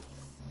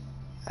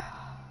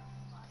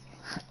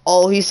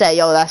 Oh, he said,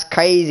 yo, that's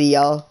crazy,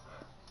 yo.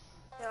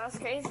 Yeah, that's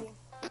crazy.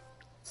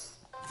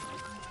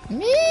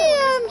 Me,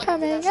 I'm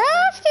coming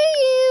after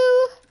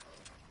you.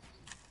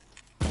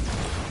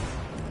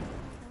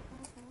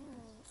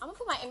 I'm gonna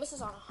put my aim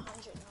assist on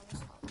 100 now.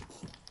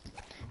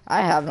 I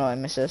have no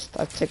aim assist.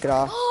 I took it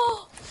off.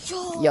 Oh,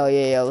 yo. Yo,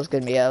 yeah, it was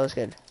good. Yeah, it was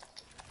good.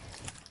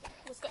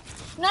 What's good?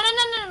 No.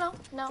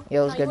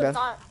 Yo, it was no, good, you bro.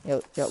 thought. Yo,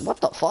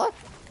 what the fuck?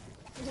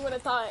 You would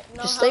have thought.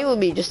 No, Just stay with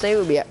me. Just stay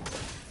with me.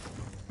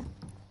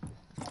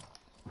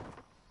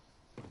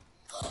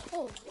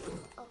 Oh.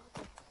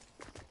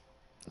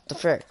 What the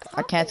frick?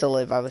 I cancel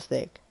it by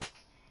mistake.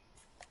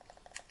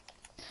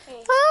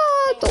 Hey.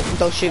 Ah,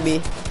 don't shoot me.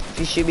 If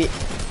you shoot me.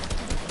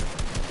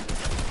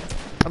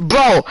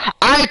 Bro,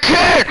 I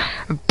can't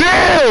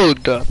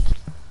build!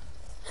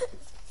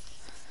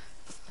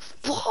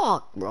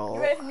 Fuck, bro.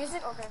 You ready for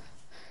music? Okay.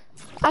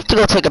 I have to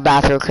go take a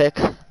bath real quick.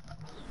 I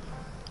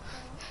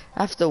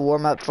have to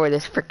warm up for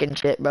this freaking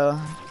shit, bro.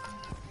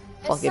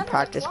 Fucking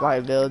practice my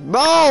build.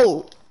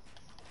 Bro!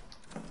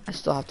 I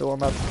still have to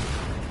warm up.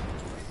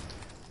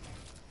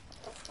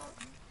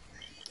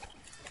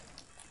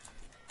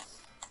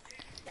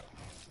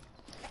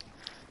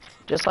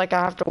 Just like I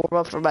have to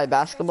warm up for my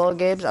basketball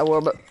games, I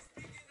warm up.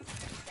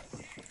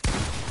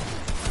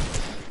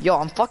 Yo,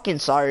 I'm fucking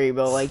sorry,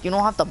 bro. Like, you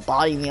don't have to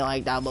body me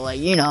like that, but like,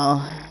 you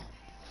know.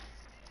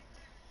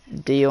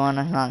 Do you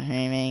wanna stop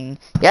streaming?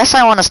 Yes,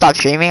 I wanna stop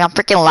streaming. I'm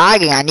freaking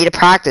lagging. I need to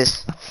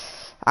practice.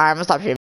 Alright, I'm gonna stop streaming.